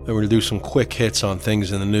 We're going to do some quick hits on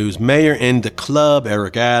things in the news. Mayor in the club,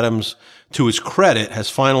 Eric Adams, to his credit, has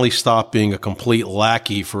finally stopped being a complete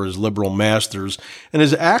lackey for his liberal masters and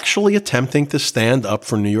is actually attempting to stand up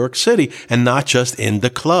for New York City and not just in the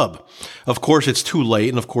club. Of course, it's too late,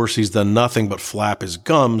 and of course, he's done nothing but flap his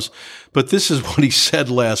gums, but this is what he said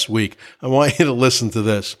last week. I want you to listen to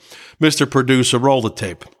this. Mr. Producer, roll the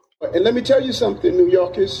tape. And let me tell you something, New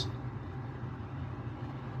Yorkers.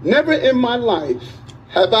 Never in my life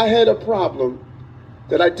have I had a problem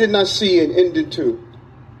that I did not see an ending to.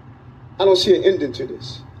 I don't see an ending to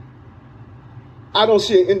this. I don't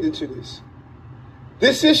see an ending to this.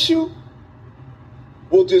 This issue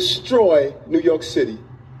will destroy New York City.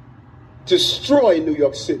 Destroy New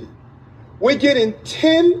York City. We're getting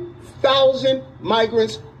 10,000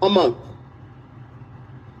 migrants a month.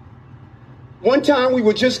 One time we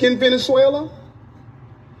were just getting Venezuela.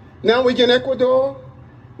 Now we're getting Ecuador.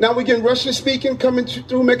 Now we're getting Russian-speaking coming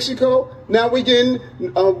through Mexico. Now we're getting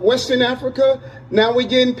Western Africa. Now we're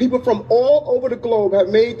getting people from all over the globe have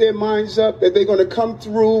made their minds up that they're going to come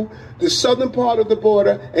through the southern part of the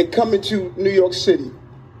border and come into New York City.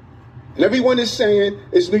 And everyone is saying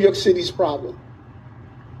it's New York City's problem.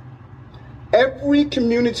 Every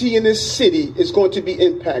community in this city is going to be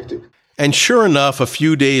impacted. And sure enough, a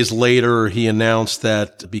few days later, he announced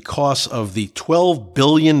that because of the $12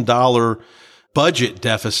 billion budget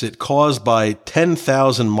deficit caused by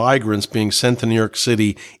 10,000 migrants being sent to New York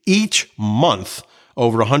City each month,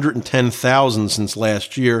 over 110,000 since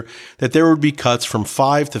last year, that there would be cuts from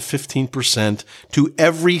 5 to 15% to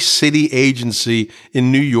every city agency in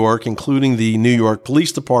New York, including the New York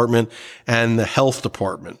Police Department and the Health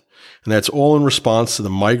Department. And that's all in response to the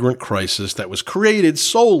migrant crisis that was created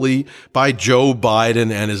solely by Joe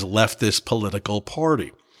Biden and his leftist political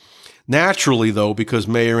party. Naturally, though, because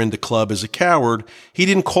Mayor Inda Club is a coward, he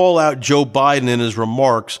didn't call out Joe Biden in his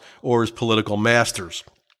remarks or his political masters.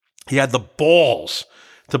 He had the balls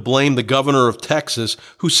to blame the governor of Texas,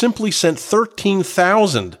 who simply sent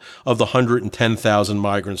 13,000 of the 110,000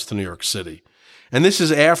 migrants to New York City. And this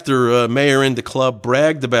is after Mayor Inda Club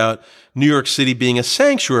bragged about New York City being a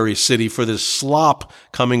sanctuary city for this slop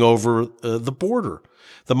coming over the border.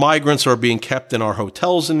 The migrants are being kept in our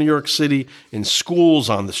hotels in New York City, in schools,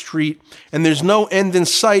 on the street, and there's no end in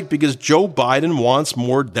sight because Joe Biden wants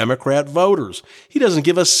more Democrat voters. He doesn't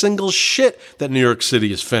give a single shit that New York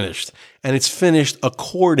City is finished, and it's finished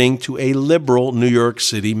according to a liberal New York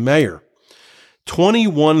City mayor.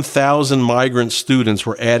 21,000 migrant students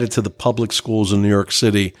were added to the public schools in New York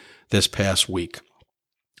City this past week.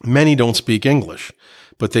 Many don't speak English,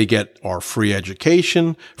 but they get our free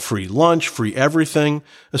education, free lunch, free everything,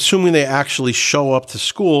 assuming they actually show up to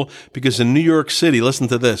school, because in New York City, listen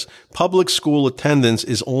to this, public school attendance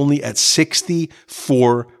is only at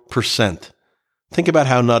 64%. Think about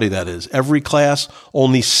how nutty that is. Every class,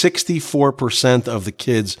 only 64% of the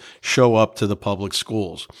kids show up to the public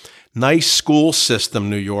schools. Nice school system,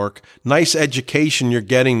 New York. Nice education you're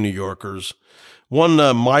getting, New Yorkers. One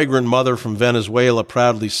migrant mother from Venezuela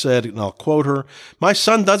proudly said, and I'll quote her, "My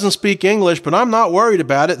son doesn't speak English, but I'm not worried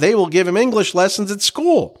about it. They will give him English lessons at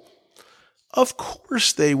school." Of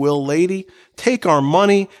course they will, lady. Take our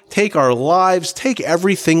money, take our lives, take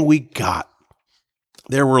everything we got.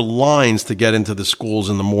 There were lines to get into the schools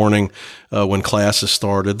in the morning when classes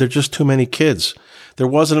started. There are just too many kids. There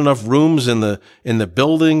wasn't enough rooms in the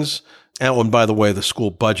buildings. And by the way, the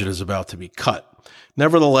school budget is about to be cut.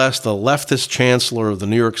 Nevertheless, the leftist chancellor of the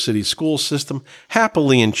New York City school system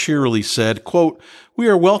happily and cheerily said, quote, "We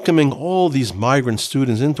are welcoming all these migrant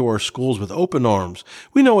students into our schools with open arms.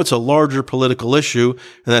 We know it's a larger political issue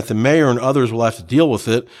and that the mayor and others will have to deal with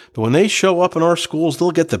it, but when they show up in our schools,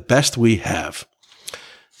 they'll get the best we have."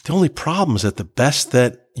 The only problem is that the best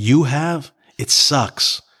that you have, it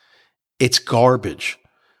sucks. It's garbage.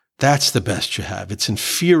 That's the best you have. It's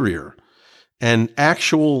inferior. And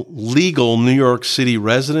actual legal New York City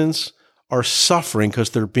residents are suffering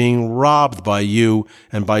because they're being robbed by you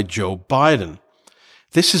and by Joe Biden.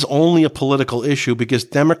 This is only a political issue because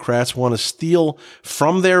Democrats want to steal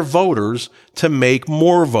from their voters to make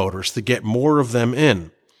more voters, to get more of them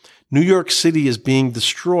in. New York City is being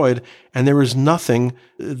destroyed, and there is nothing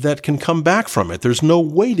that can come back from it. There's no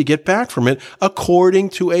way to get back from it, according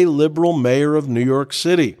to a liberal mayor of New York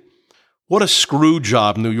City. What a screw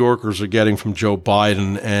job New Yorkers are getting from Joe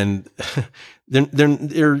Biden. And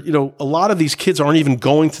they're, a lot of these kids aren't even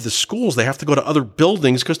going to the schools. They have to go to other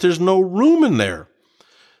buildings because there's no room in there.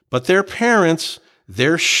 But their parents,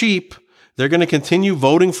 their sheep, they're going to continue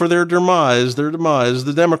voting for their demise,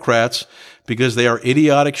 the Democrats, because they are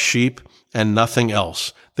idiotic sheep and nothing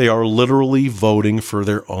else. They are literally voting for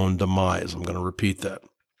their own demise. I'm going to repeat that.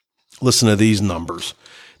 Listen to these numbers.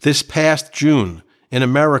 This past June in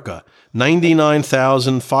America,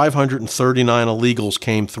 99,539 illegals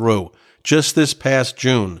came through. Just this past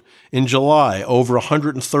June. In July, over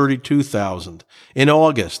 132,000. In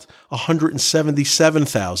August,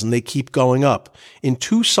 177,000. They keep going up. In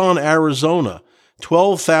Tucson, Arizona,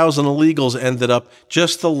 12,000 illegals ended up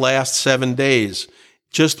just the last 7 days.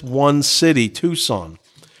 Just one city, Tucson.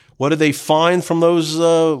 What did they find from those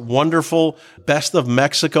wonderful best of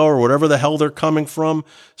Mexico or whatever the hell they're coming from?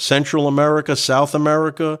 Central America, South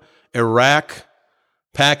America, Iraq,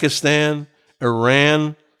 Pakistan,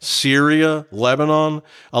 Iran, Syria, Lebanon.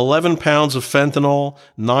 11 pounds of fentanyl,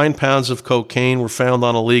 9 pounds of cocaine were found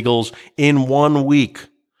on illegals in 1 week.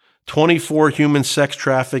 24 human sex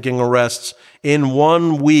trafficking arrests in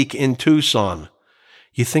 1 week in Tucson.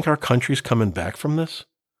 You think our country's coming back from this?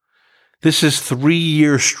 This is 3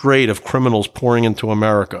 years straight of criminals pouring into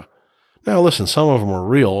America. Now listen, some of them are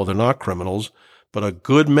real, they're not criminals, but a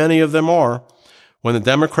good many of them are. When the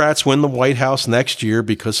Democrats win the White House next year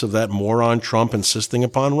because of that moron Trump insisting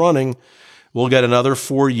upon running, we'll get another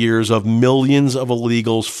 4 years of millions of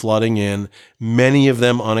illegals flooding in, many of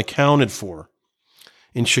them unaccounted for.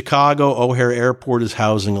 In Chicago, O'Hare Airport is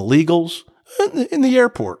housing illegals. In the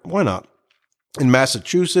airport, why not? In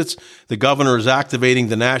Massachusetts, the governor is activating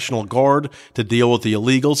the National Guard to deal with the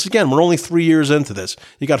illegals. Again, we're only 3 years into this.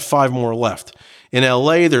 You got 5 more left. In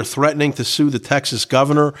LA, they're threatening to sue the Texas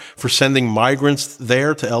governor for sending migrants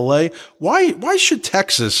there to LA. Why should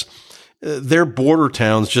Texas, their border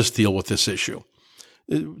towns, just deal with this issue?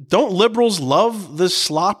 Don't liberals love this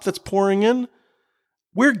slop that's pouring in?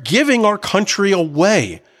 We're giving our country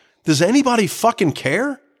away. Does anybody fucking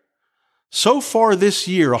care? So far this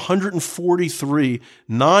year, 143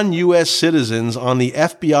 non-U.S. citizens on the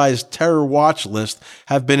FBI's terror watch list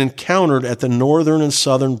have been encountered at the northern and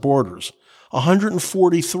southern borders.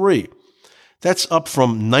 143. That's up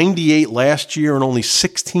from 98 last year and only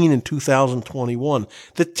 16 in 2021.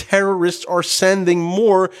 The terrorists are sending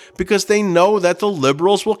more because they know that the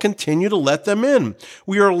liberals will continue to let them in.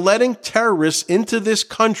 We are letting terrorists into this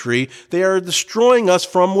country. They are destroying us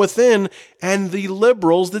from within, and the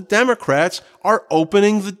liberals, the Democrats, are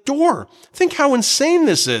opening the door. Think how insane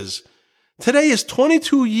this is. Today is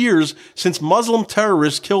 22 years since Muslim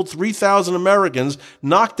terrorists killed 3,000 Americans,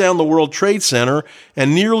 knocked down the World Trade Center,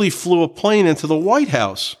 and nearly flew a plane into the White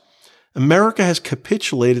House. America has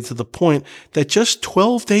capitulated to the point that just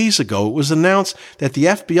 12 days ago it was announced that the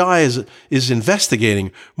FBI is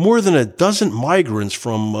investigating more than a dozen migrants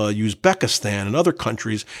from Uzbekistan and other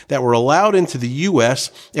countries that were allowed into the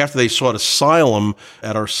U.S. after they sought asylum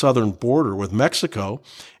at our southern border with Mexico.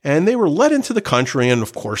 And they were let into the country, and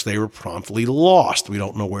of course they were promptly lost. We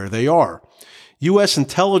don't know where they are. U.S.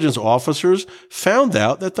 intelligence officers found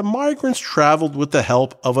out that the migrants traveled with the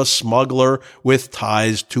help of a smuggler with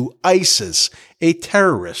ties to ISIS, a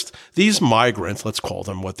terrorist. These migrants, let's call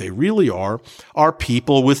them what they really are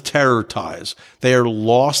people with terror ties. They are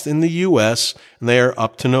lost in the U.S., and they are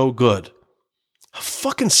up to no good. How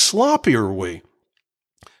fucking sloppy are we?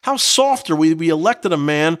 How soft are we? We elected a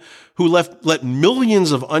man who let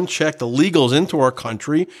millions of unchecked illegals into our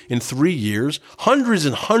country in 3 years, hundreds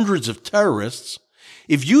and hundreds of terrorists.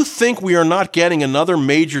 If you think we are not getting another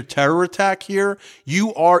major terror attack here,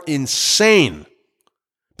 you are insane.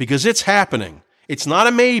 Because it's happening. It's not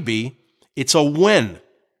a maybe, it's a when.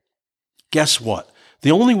 Guess what? The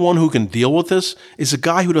only one who can deal with this is a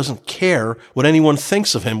guy who doesn't care what anyone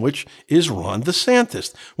thinks of him, which is Ron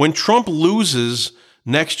DeSantis. When Trump loses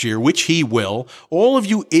next year, which he will, all of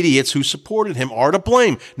you idiots who supported him are to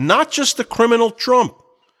blame, not just the criminal Trump.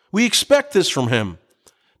 We expect this from him.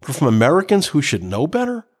 But from Americans who should know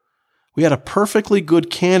better? We had a perfectly good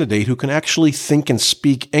candidate who can actually think and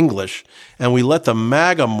speak English, and we let the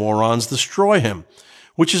MAGA morons destroy him,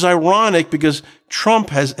 which is ironic because Trump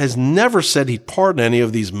has never said he'd pardon any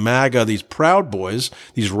of these MAGA, these Proud Boys,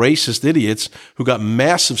 these racist idiots who got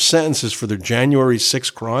massive sentences for their January 6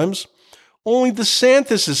 crimes. Only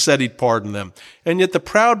DeSantis has said he'd pardon them, and yet the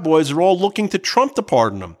Proud Boys are all looking to Trump to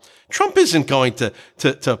pardon them. Trump isn't going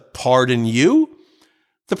to pardon you.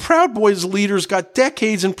 The Proud Boys leaders got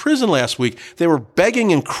decades in prison last week. They were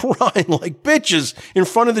begging and crying like bitches in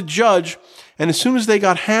front of the judge, and as soon as they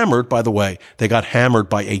got hammered, by the way, they got hammered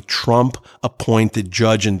by a Trump-appointed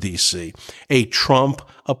judge in D.C. A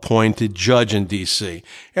Trump-appointed judge in D.C.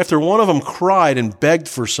 After one of them cried and begged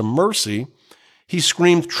for some mercy, he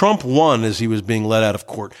screamed Trump won as he was being let out of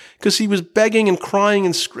court because he was begging and crying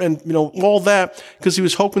and all that because he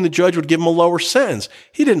was hoping the judge would give him a lower sentence.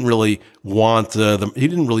 He didn't really want he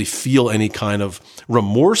didn't really feel any kind of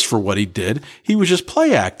remorse for what he did. He was just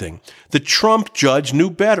play acting. The Trump judge knew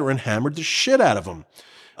better and hammered the shit out of him.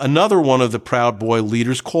 Another one of the Proud Boy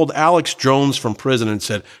leaders called Alex Jones from prison and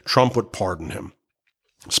said Trump would pardon him.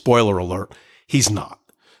 Spoiler alert, he's not.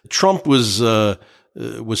 Trump was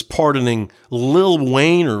pardoning Lil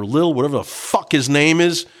Wayne or Lil whatever the fuck his name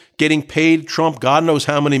is, getting paid Trump God knows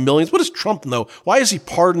how many millions. What does Trump know? Why is he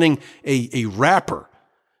pardoning a rapper?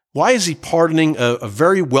 Why is he pardoning a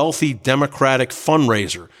very wealthy Democratic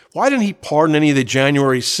fundraiser? Why didn't he pardon any of the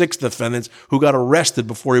January 6th defendants who got arrested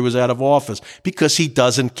before he was out of office? Because he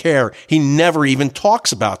doesn't care. He never even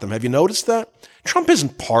talks about them. Have you noticed that? Trump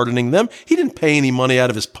isn't pardoning them. He didn't pay any money out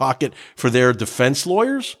of his pocket for their defense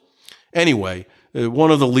lawyers. Anyway,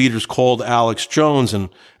 one of the leaders called Alex Jones, and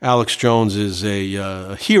Alex Jones is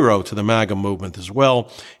a hero to the MAGA movement as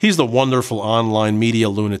well. He's the wonderful online media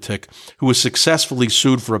lunatic who was successfully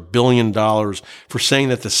sued for $1 billion for saying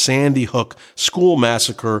that the Sandy Hook school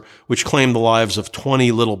massacre, which claimed the lives of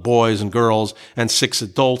 20 little boys and girls and 6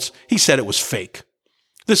 adults, he said it was fake.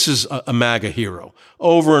 This is a MAGA hero.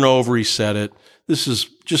 Over and over he said it. This is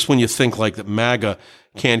just when you think like that MAGA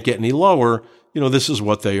can't get any lower, this is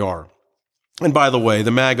what they are. And by the way,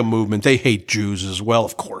 the MAGA movement, they hate Jews as well,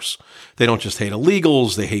 of course. They don't just hate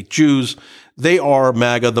illegals, they hate Jews. They are,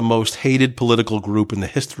 MAGA, the most hated political group in the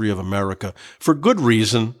history of America for good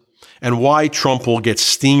reason, and why Trump will get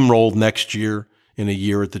steamrolled next year in a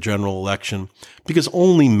year at the general election, because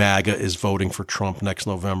only MAGA is voting for Trump next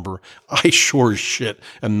November. I sure as shit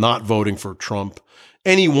am not voting for Trump.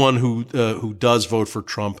 Anyone who does vote for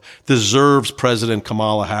Trump deserves President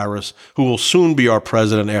Kamala Harris, who will soon be our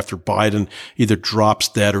president after Biden either drops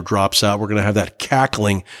dead or drops out. We're going to have that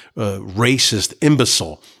cackling, racist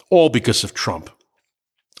imbecile, all because of Trump.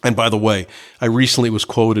 And by the way, I recently was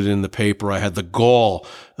quoted in the paper. I had the gall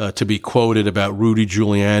to be quoted about Rudy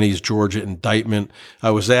Giuliani's Georgia indictment. I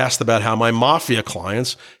was asked about how my mafia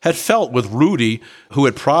clients had felt with Rudy, who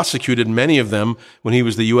had prosecuted many of them when he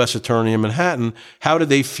was the U.S. attorney in Manhattan. How did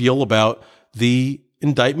they feel about the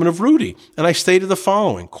indictment of Rudy? And I stated the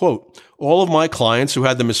following, quote, "All of my clients who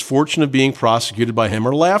had the misfortune of being prosecuted by him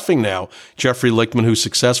are laughing now," Jeffrey Lichtman, who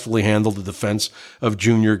successfully handled the defense of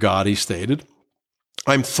Junior Gotti, stated.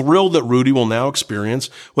 "I'm thrilled that Rudy will now experience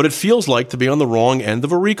what it feels like to be on the wrong end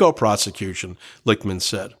of a RICO prosecution," Lichtman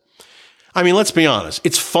said. I mean, let's be honest.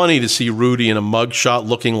 It's funny to see Rudy in a mugshot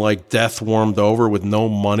looking like death warmed over with no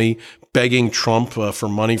money, begging Trump for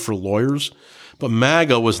money for lawyers. But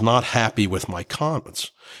MAGA was not happy with my comments.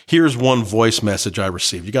 Here's one voice message I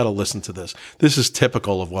received. You got to listen to this. This is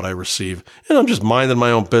typical of what I receive. And I'm just minding my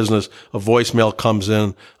own business. A voicemail comes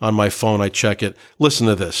in on my phone. I check it. Listen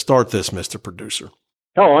to this. Start this, Mr. Producer.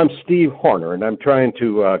 Hello, I'm Steve Horner, and I'm trying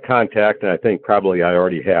to contact, and I think probably I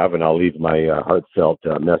already have, and I'll leave my heartfelt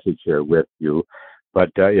message here with you. But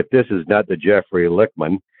if this is not the Jeffrey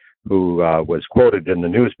Lichtman who was quoted in the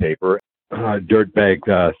newspaper, dirtbag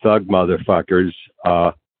thug motherfuckers,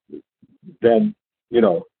 then,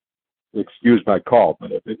 excuse my call.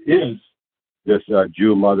 But if it is this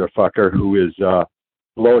Jew motherfucker who is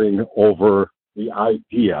floating over the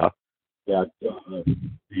idea that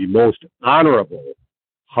the most honorable,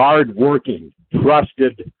 hard-working,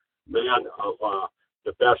 trusted man of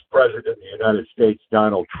the best president in the United States,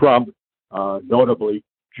 Donald Trump, notably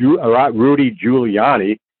Rudy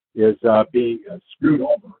Giuliani, is being screwed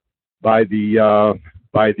over by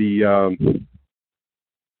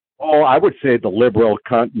I would say the liberal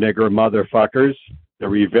cunt nigger motherfuckers, the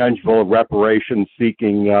revengeful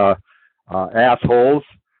reparation-seeking assholes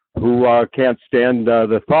who can't stand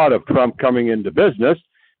the thought of Trump coming into business,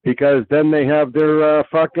 because then they have their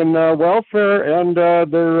fucking welfare and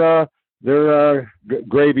their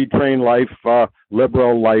gravy train life,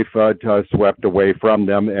 liberal life swept away from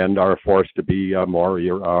them, and are forced to be more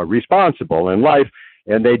responsible in life,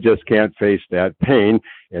 and they just can't face that pain.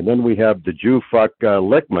 And then we have the Jew fuck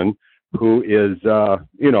Lichtman, who is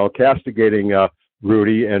castigating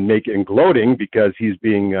Rudy and gloating because he's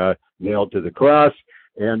being nailed to the cross.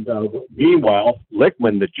 And meanwhile,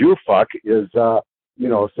 Lichtman, the Jew fuck, is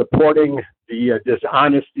supporting the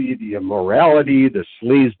dishonesty, the immorality, the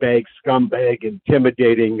sleazebag, scumbag,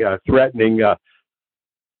 intimidating, threatening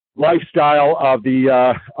lifestyle of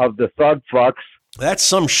the thug fucks. That's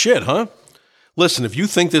some shit, huh? Listen, if you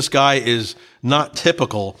think this guy is not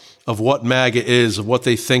typical of what MAGA is, of what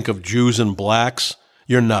they think of Jews and blacks,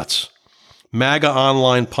 you're nuts. MAGA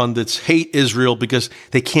online pundits hate Israel because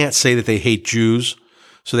they can't say that they hate Jews,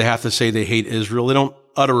 so they have to say they hate Israel. They don't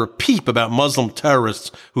utter a peep about Muslim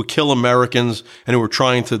terrorists who kill Americans and who are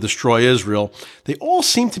trying to destroy Israel. They all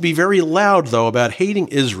seem to be very loud, though, about hating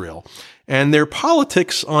Israel. And their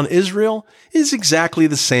politics on Israel is exactly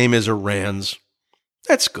the same as Iran's.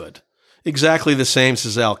 That's good. Exactly the same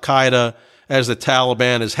as Al-Qaeda, as the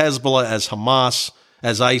Taliban, as Hezbollah, as Hamas,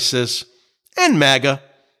 as ISIS, and MAGA.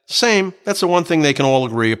 Same. That's the one thing they can all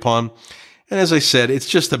agree upon. And as I said, it's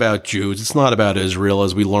just about Jews. It's not about Israel,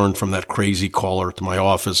 as we learned from that crazy caller to my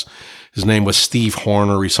office. His name was Steve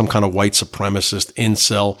Horner. He's some kind of white supremacist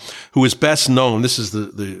incel who is best known, this is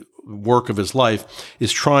the work of his life,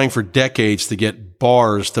 is trying for decades to get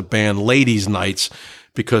bars to ban ladies' nights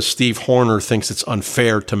because Steve Horner thinks it's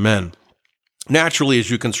unfair to men. Naturally,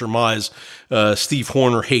 as you can surmise, Steve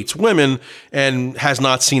Horner hates women and has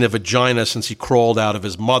not seen a vagina since he crawled out of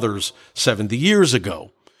his mother's 70 years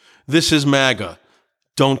ago. This is MAGA.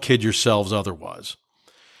 Don't kid yourselves otherwise.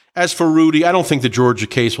 As for Rudy, I don't think the Georgia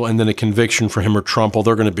case will end in a conviction for him or Trump,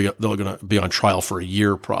 although they're going to be on trial for a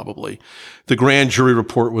year probably. The grand jury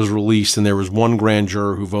report was released, and there was one grand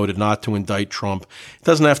juror who voted not to indict Trump. It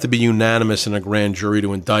doesn't have to be unanimous in a grand jury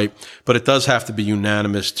to indict, but it does have to be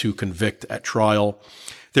unanimous to convict at trial.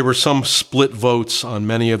 There were some split votes on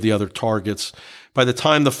many of the other targets, by the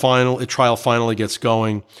time the trial finally gets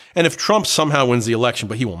going, and if Trump somehow wins the election,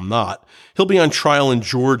 but he will not, he'll be on trial in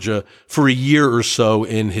Georgia for a year or so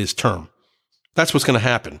in his term. That's what's going to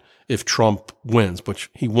happen if Trump wins, which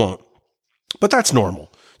he won't. But that's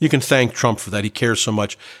normal. You can thank Trump for that. He cares so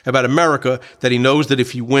much about America that he knows that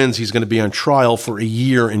if he wins, he's going to be on trial for a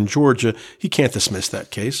year in Georgia. He can't dismiss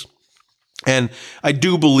that case. And I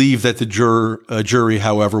do believe that the jury,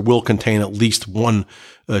 however, will contain at least one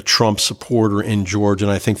Trump supporter in Georgia,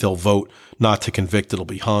 and I think they'll vote not to convict. It'll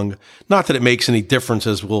be hung. Not that it makes any difference,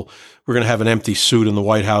 as we're going to have an empty suit in the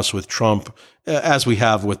White House with Trump, as we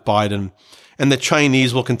have with Biden. And the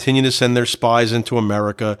Chinese will continue to send their spies into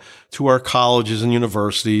America, to our colleges and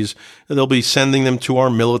universities. They'll be sending them to our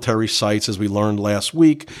military sites, as we learned last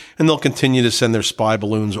week, and they'll continue to send their spy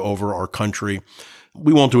balloons over our country.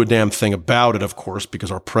 We won't do a damn thing about it, of course,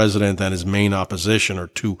 because our president and his main opposition are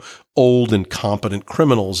two old, incompetent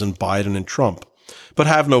criminals in Biden and Trump. But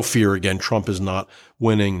have no fear, again, Trump is not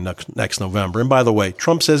winning next November. And by the way,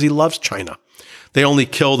 Trump says he loves China. They only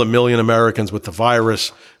killed 1 million Americans with the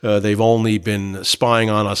virus. They've only been spying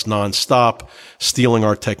on us nonstop, stealing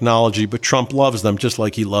our technology. But Trump loves them just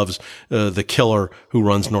like he loves the killer who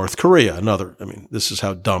runs North Korea. This is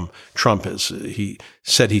how dumb Trump is. He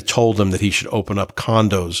said he told them that he should open up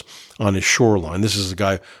condos on his shoreline. This is a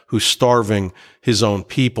guy who's starving his own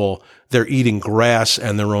people. They're eating grass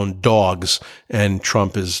and their own dogs. And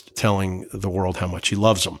Trump is telling the world how much he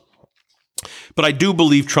loves them. But I do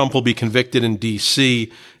believe Trump will be convicted in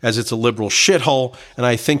D.C. as it's a liberal shithole, and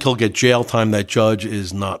I think he'll get jail time. That judge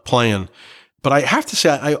is not playing. But I have to say,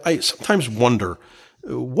 I sometimes wonder,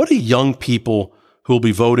 what do young people who will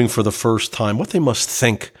be voting for the first time, what they must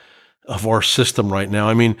think of our system right now?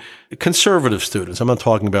 I mean, conservative students, I'm not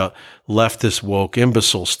talking about leftist, woke,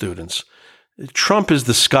 imbecile students. Trump is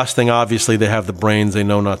disgusting. Obviously, they have the brains. They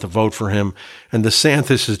know not to vote for him. And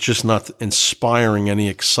DeSantis is just not inspiring any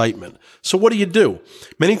excitement. So what do?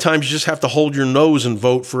 Many times you just have to hold your nose and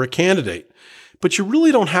vote for a candidate. But you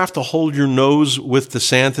really don't have to hold your nose with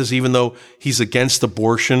DeSantis, even though he's against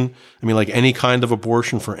abortion. I mean, like any kind of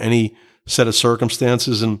abortion for any set of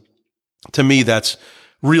circumstances. And to me, that's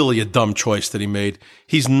really a dumb choice that he made.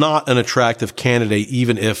 He's not an attractive candidate,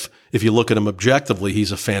 even if you look at him objectively,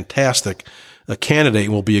 he's a fantastic candidate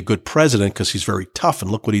and will be a good president because he's very tough. And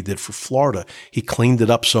look what he did for Florida. He cleaned it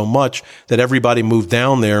up so much that everybody moved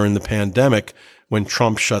down there in the pandemic when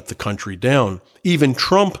Trump shut the country down. Even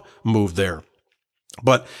Trump moved there.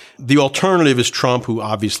 But the alternative is Trump, who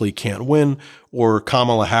obviously can't win, or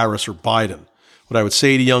Kamala Harris or Biden. What I would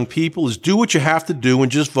say to young people is do what you have to do and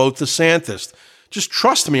just vote DeSantis. Just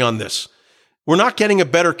trust me on this. We're not getting a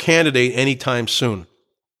better candidate anytime soon.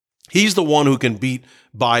 He's the one who can beat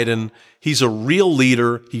Biden. He's a real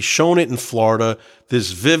leader. He's shown it in Florida.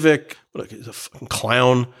 This Vivek, he's a fucking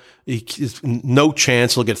clown. He's no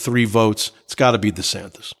chance. He'll get 3 votes. It's got to be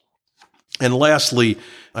DeSantis. And lastly,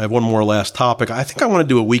 I have one more last topic. I think I want to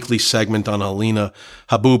do a weekly segment on Alina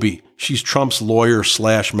Habooby. She's Trump's lawyer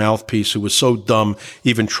 / mouthpiece who was so dumb,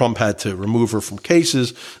 even Trump had to remove her from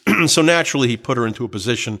cases. So naturally, he put her into a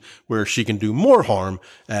position where she can do more harm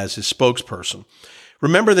as his spokesperson.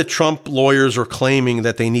 Remember that Trump lawyers are claiming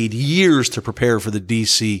that they need years to prepare for the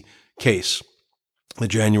D.C. case, the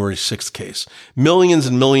January 6th case. Millions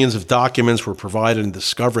and millions of documents were provided in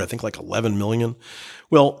discovery, I think like 11 million.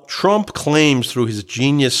 Well, Trump claims through his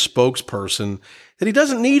genius spokesperson that he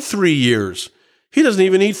doesn't need 3 years. He doesn't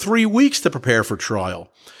even need 3 weeks to prepare for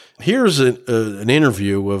trial. Here's an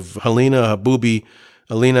interview of Alina Habooby,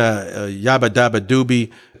 Alina Yabba Dabba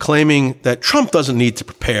Doobie, claiming that Trump doesn't need to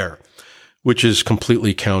prepare, which is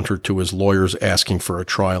completely counter to his lawyers asking for a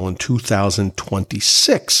trial in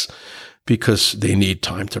 2026 because they need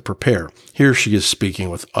time to prepare. Here she is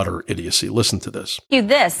speaking with utter idiocy. Listen to this.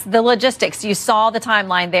 The logistics, you saw the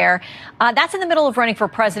timeline there. That's in the middle of running for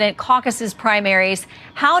president, caucuses, primaries.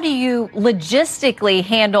 How do you logistically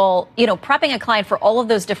handle, prepping a client for all of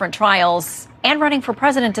those different trials and running for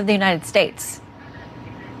president of the United States?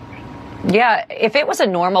 Yeah, if it was a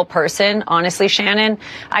normal person, honestly, Shannon,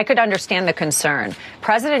 I could understand the concern.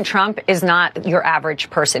 President Trump is not your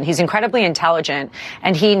average person. He's incredibly intelligent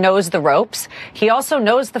and he knows the ropes. He also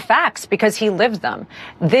knows the facts because he lived them.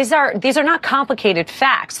 These are not complicated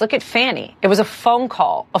facts. Look at Fannie. It was a phone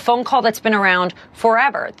call that's been around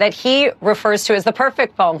forever that he refers to as the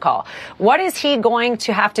perfect phone call. What is he going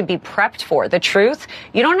to have to be prepped for? The truth?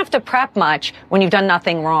 You don't have to prep much when you've done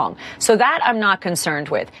nothing wrong. So that I'm not concerned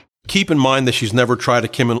with. Keep in mind that she's never tried a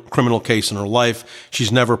criminal case in her life. She's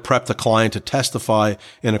never prepped a client to testify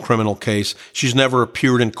in a criminal case. She's never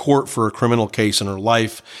appeared in court for a criminal case in her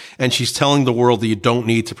life. And she's telling the world that you don't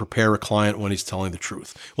need to prepare a client when he's telling the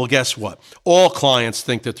truth. Well, guess what? All clients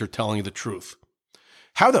think that they're telling you the truth.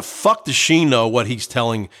 How the fuck does she know what he's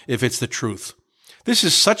telling if it's the truth? This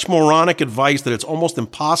is such moronic advice that it's almost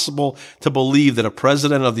impossible to believe that a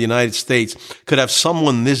president of the United States could have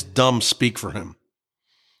someone this dumb speak for him.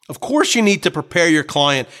 Of course you need to prepare your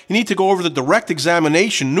client. You need to go over the direct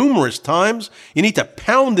examination numerous times. You need to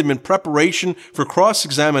pound him in preparation for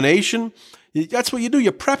cross-examination. That's what you do.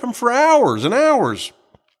 You prep him for hours and hours.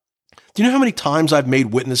 Do you know how many times I've made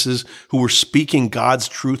witnesses who were speaking God's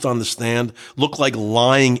truth on the stand look like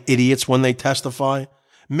lying idiots when they testify?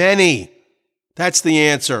 Many. That's the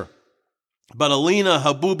answer. But Alina,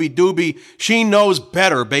 Habooby Dooby, she knows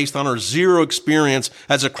better based on her zero experience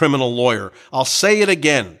as a criminal lawyer. I'll say it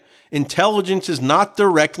again. Intelligence is not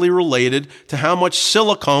directly related to how much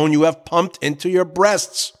silicone you have pumped into your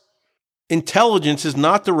breasts. Intelligence is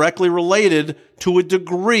not directly related to a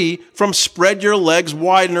degree from Spread Your Legs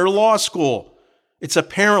Widener Law School. It's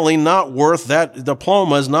apparently not worth, that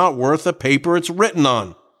diploma is not worth the paper it's written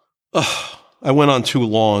on. Ugh. I went on too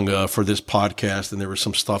long for this podcast, and there was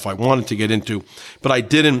some stuff I wanted to get into, but I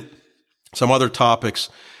didn't. Some other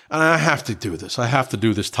topics, and I have to do this. I have to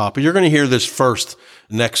do this topic. You're going to hear this first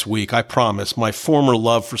next week, I promise. My former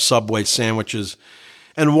love for Subway sandwiches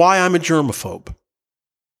and why I'm a germaphobe.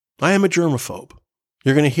 I am a germaphobe.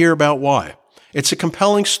 You're going to hear about why. It's a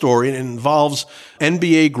compelling story, and it involves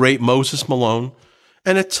NBA great Moses Malone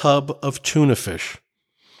and a tub of tuna fish.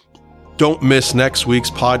 Don't miss next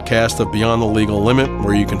week's podcast of Beyond the Legal Limit,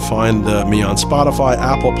 where you can find me on Spotify,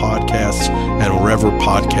 Apple Podcasts, and wherever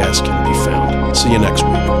podcasts can be found. See you next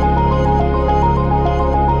week.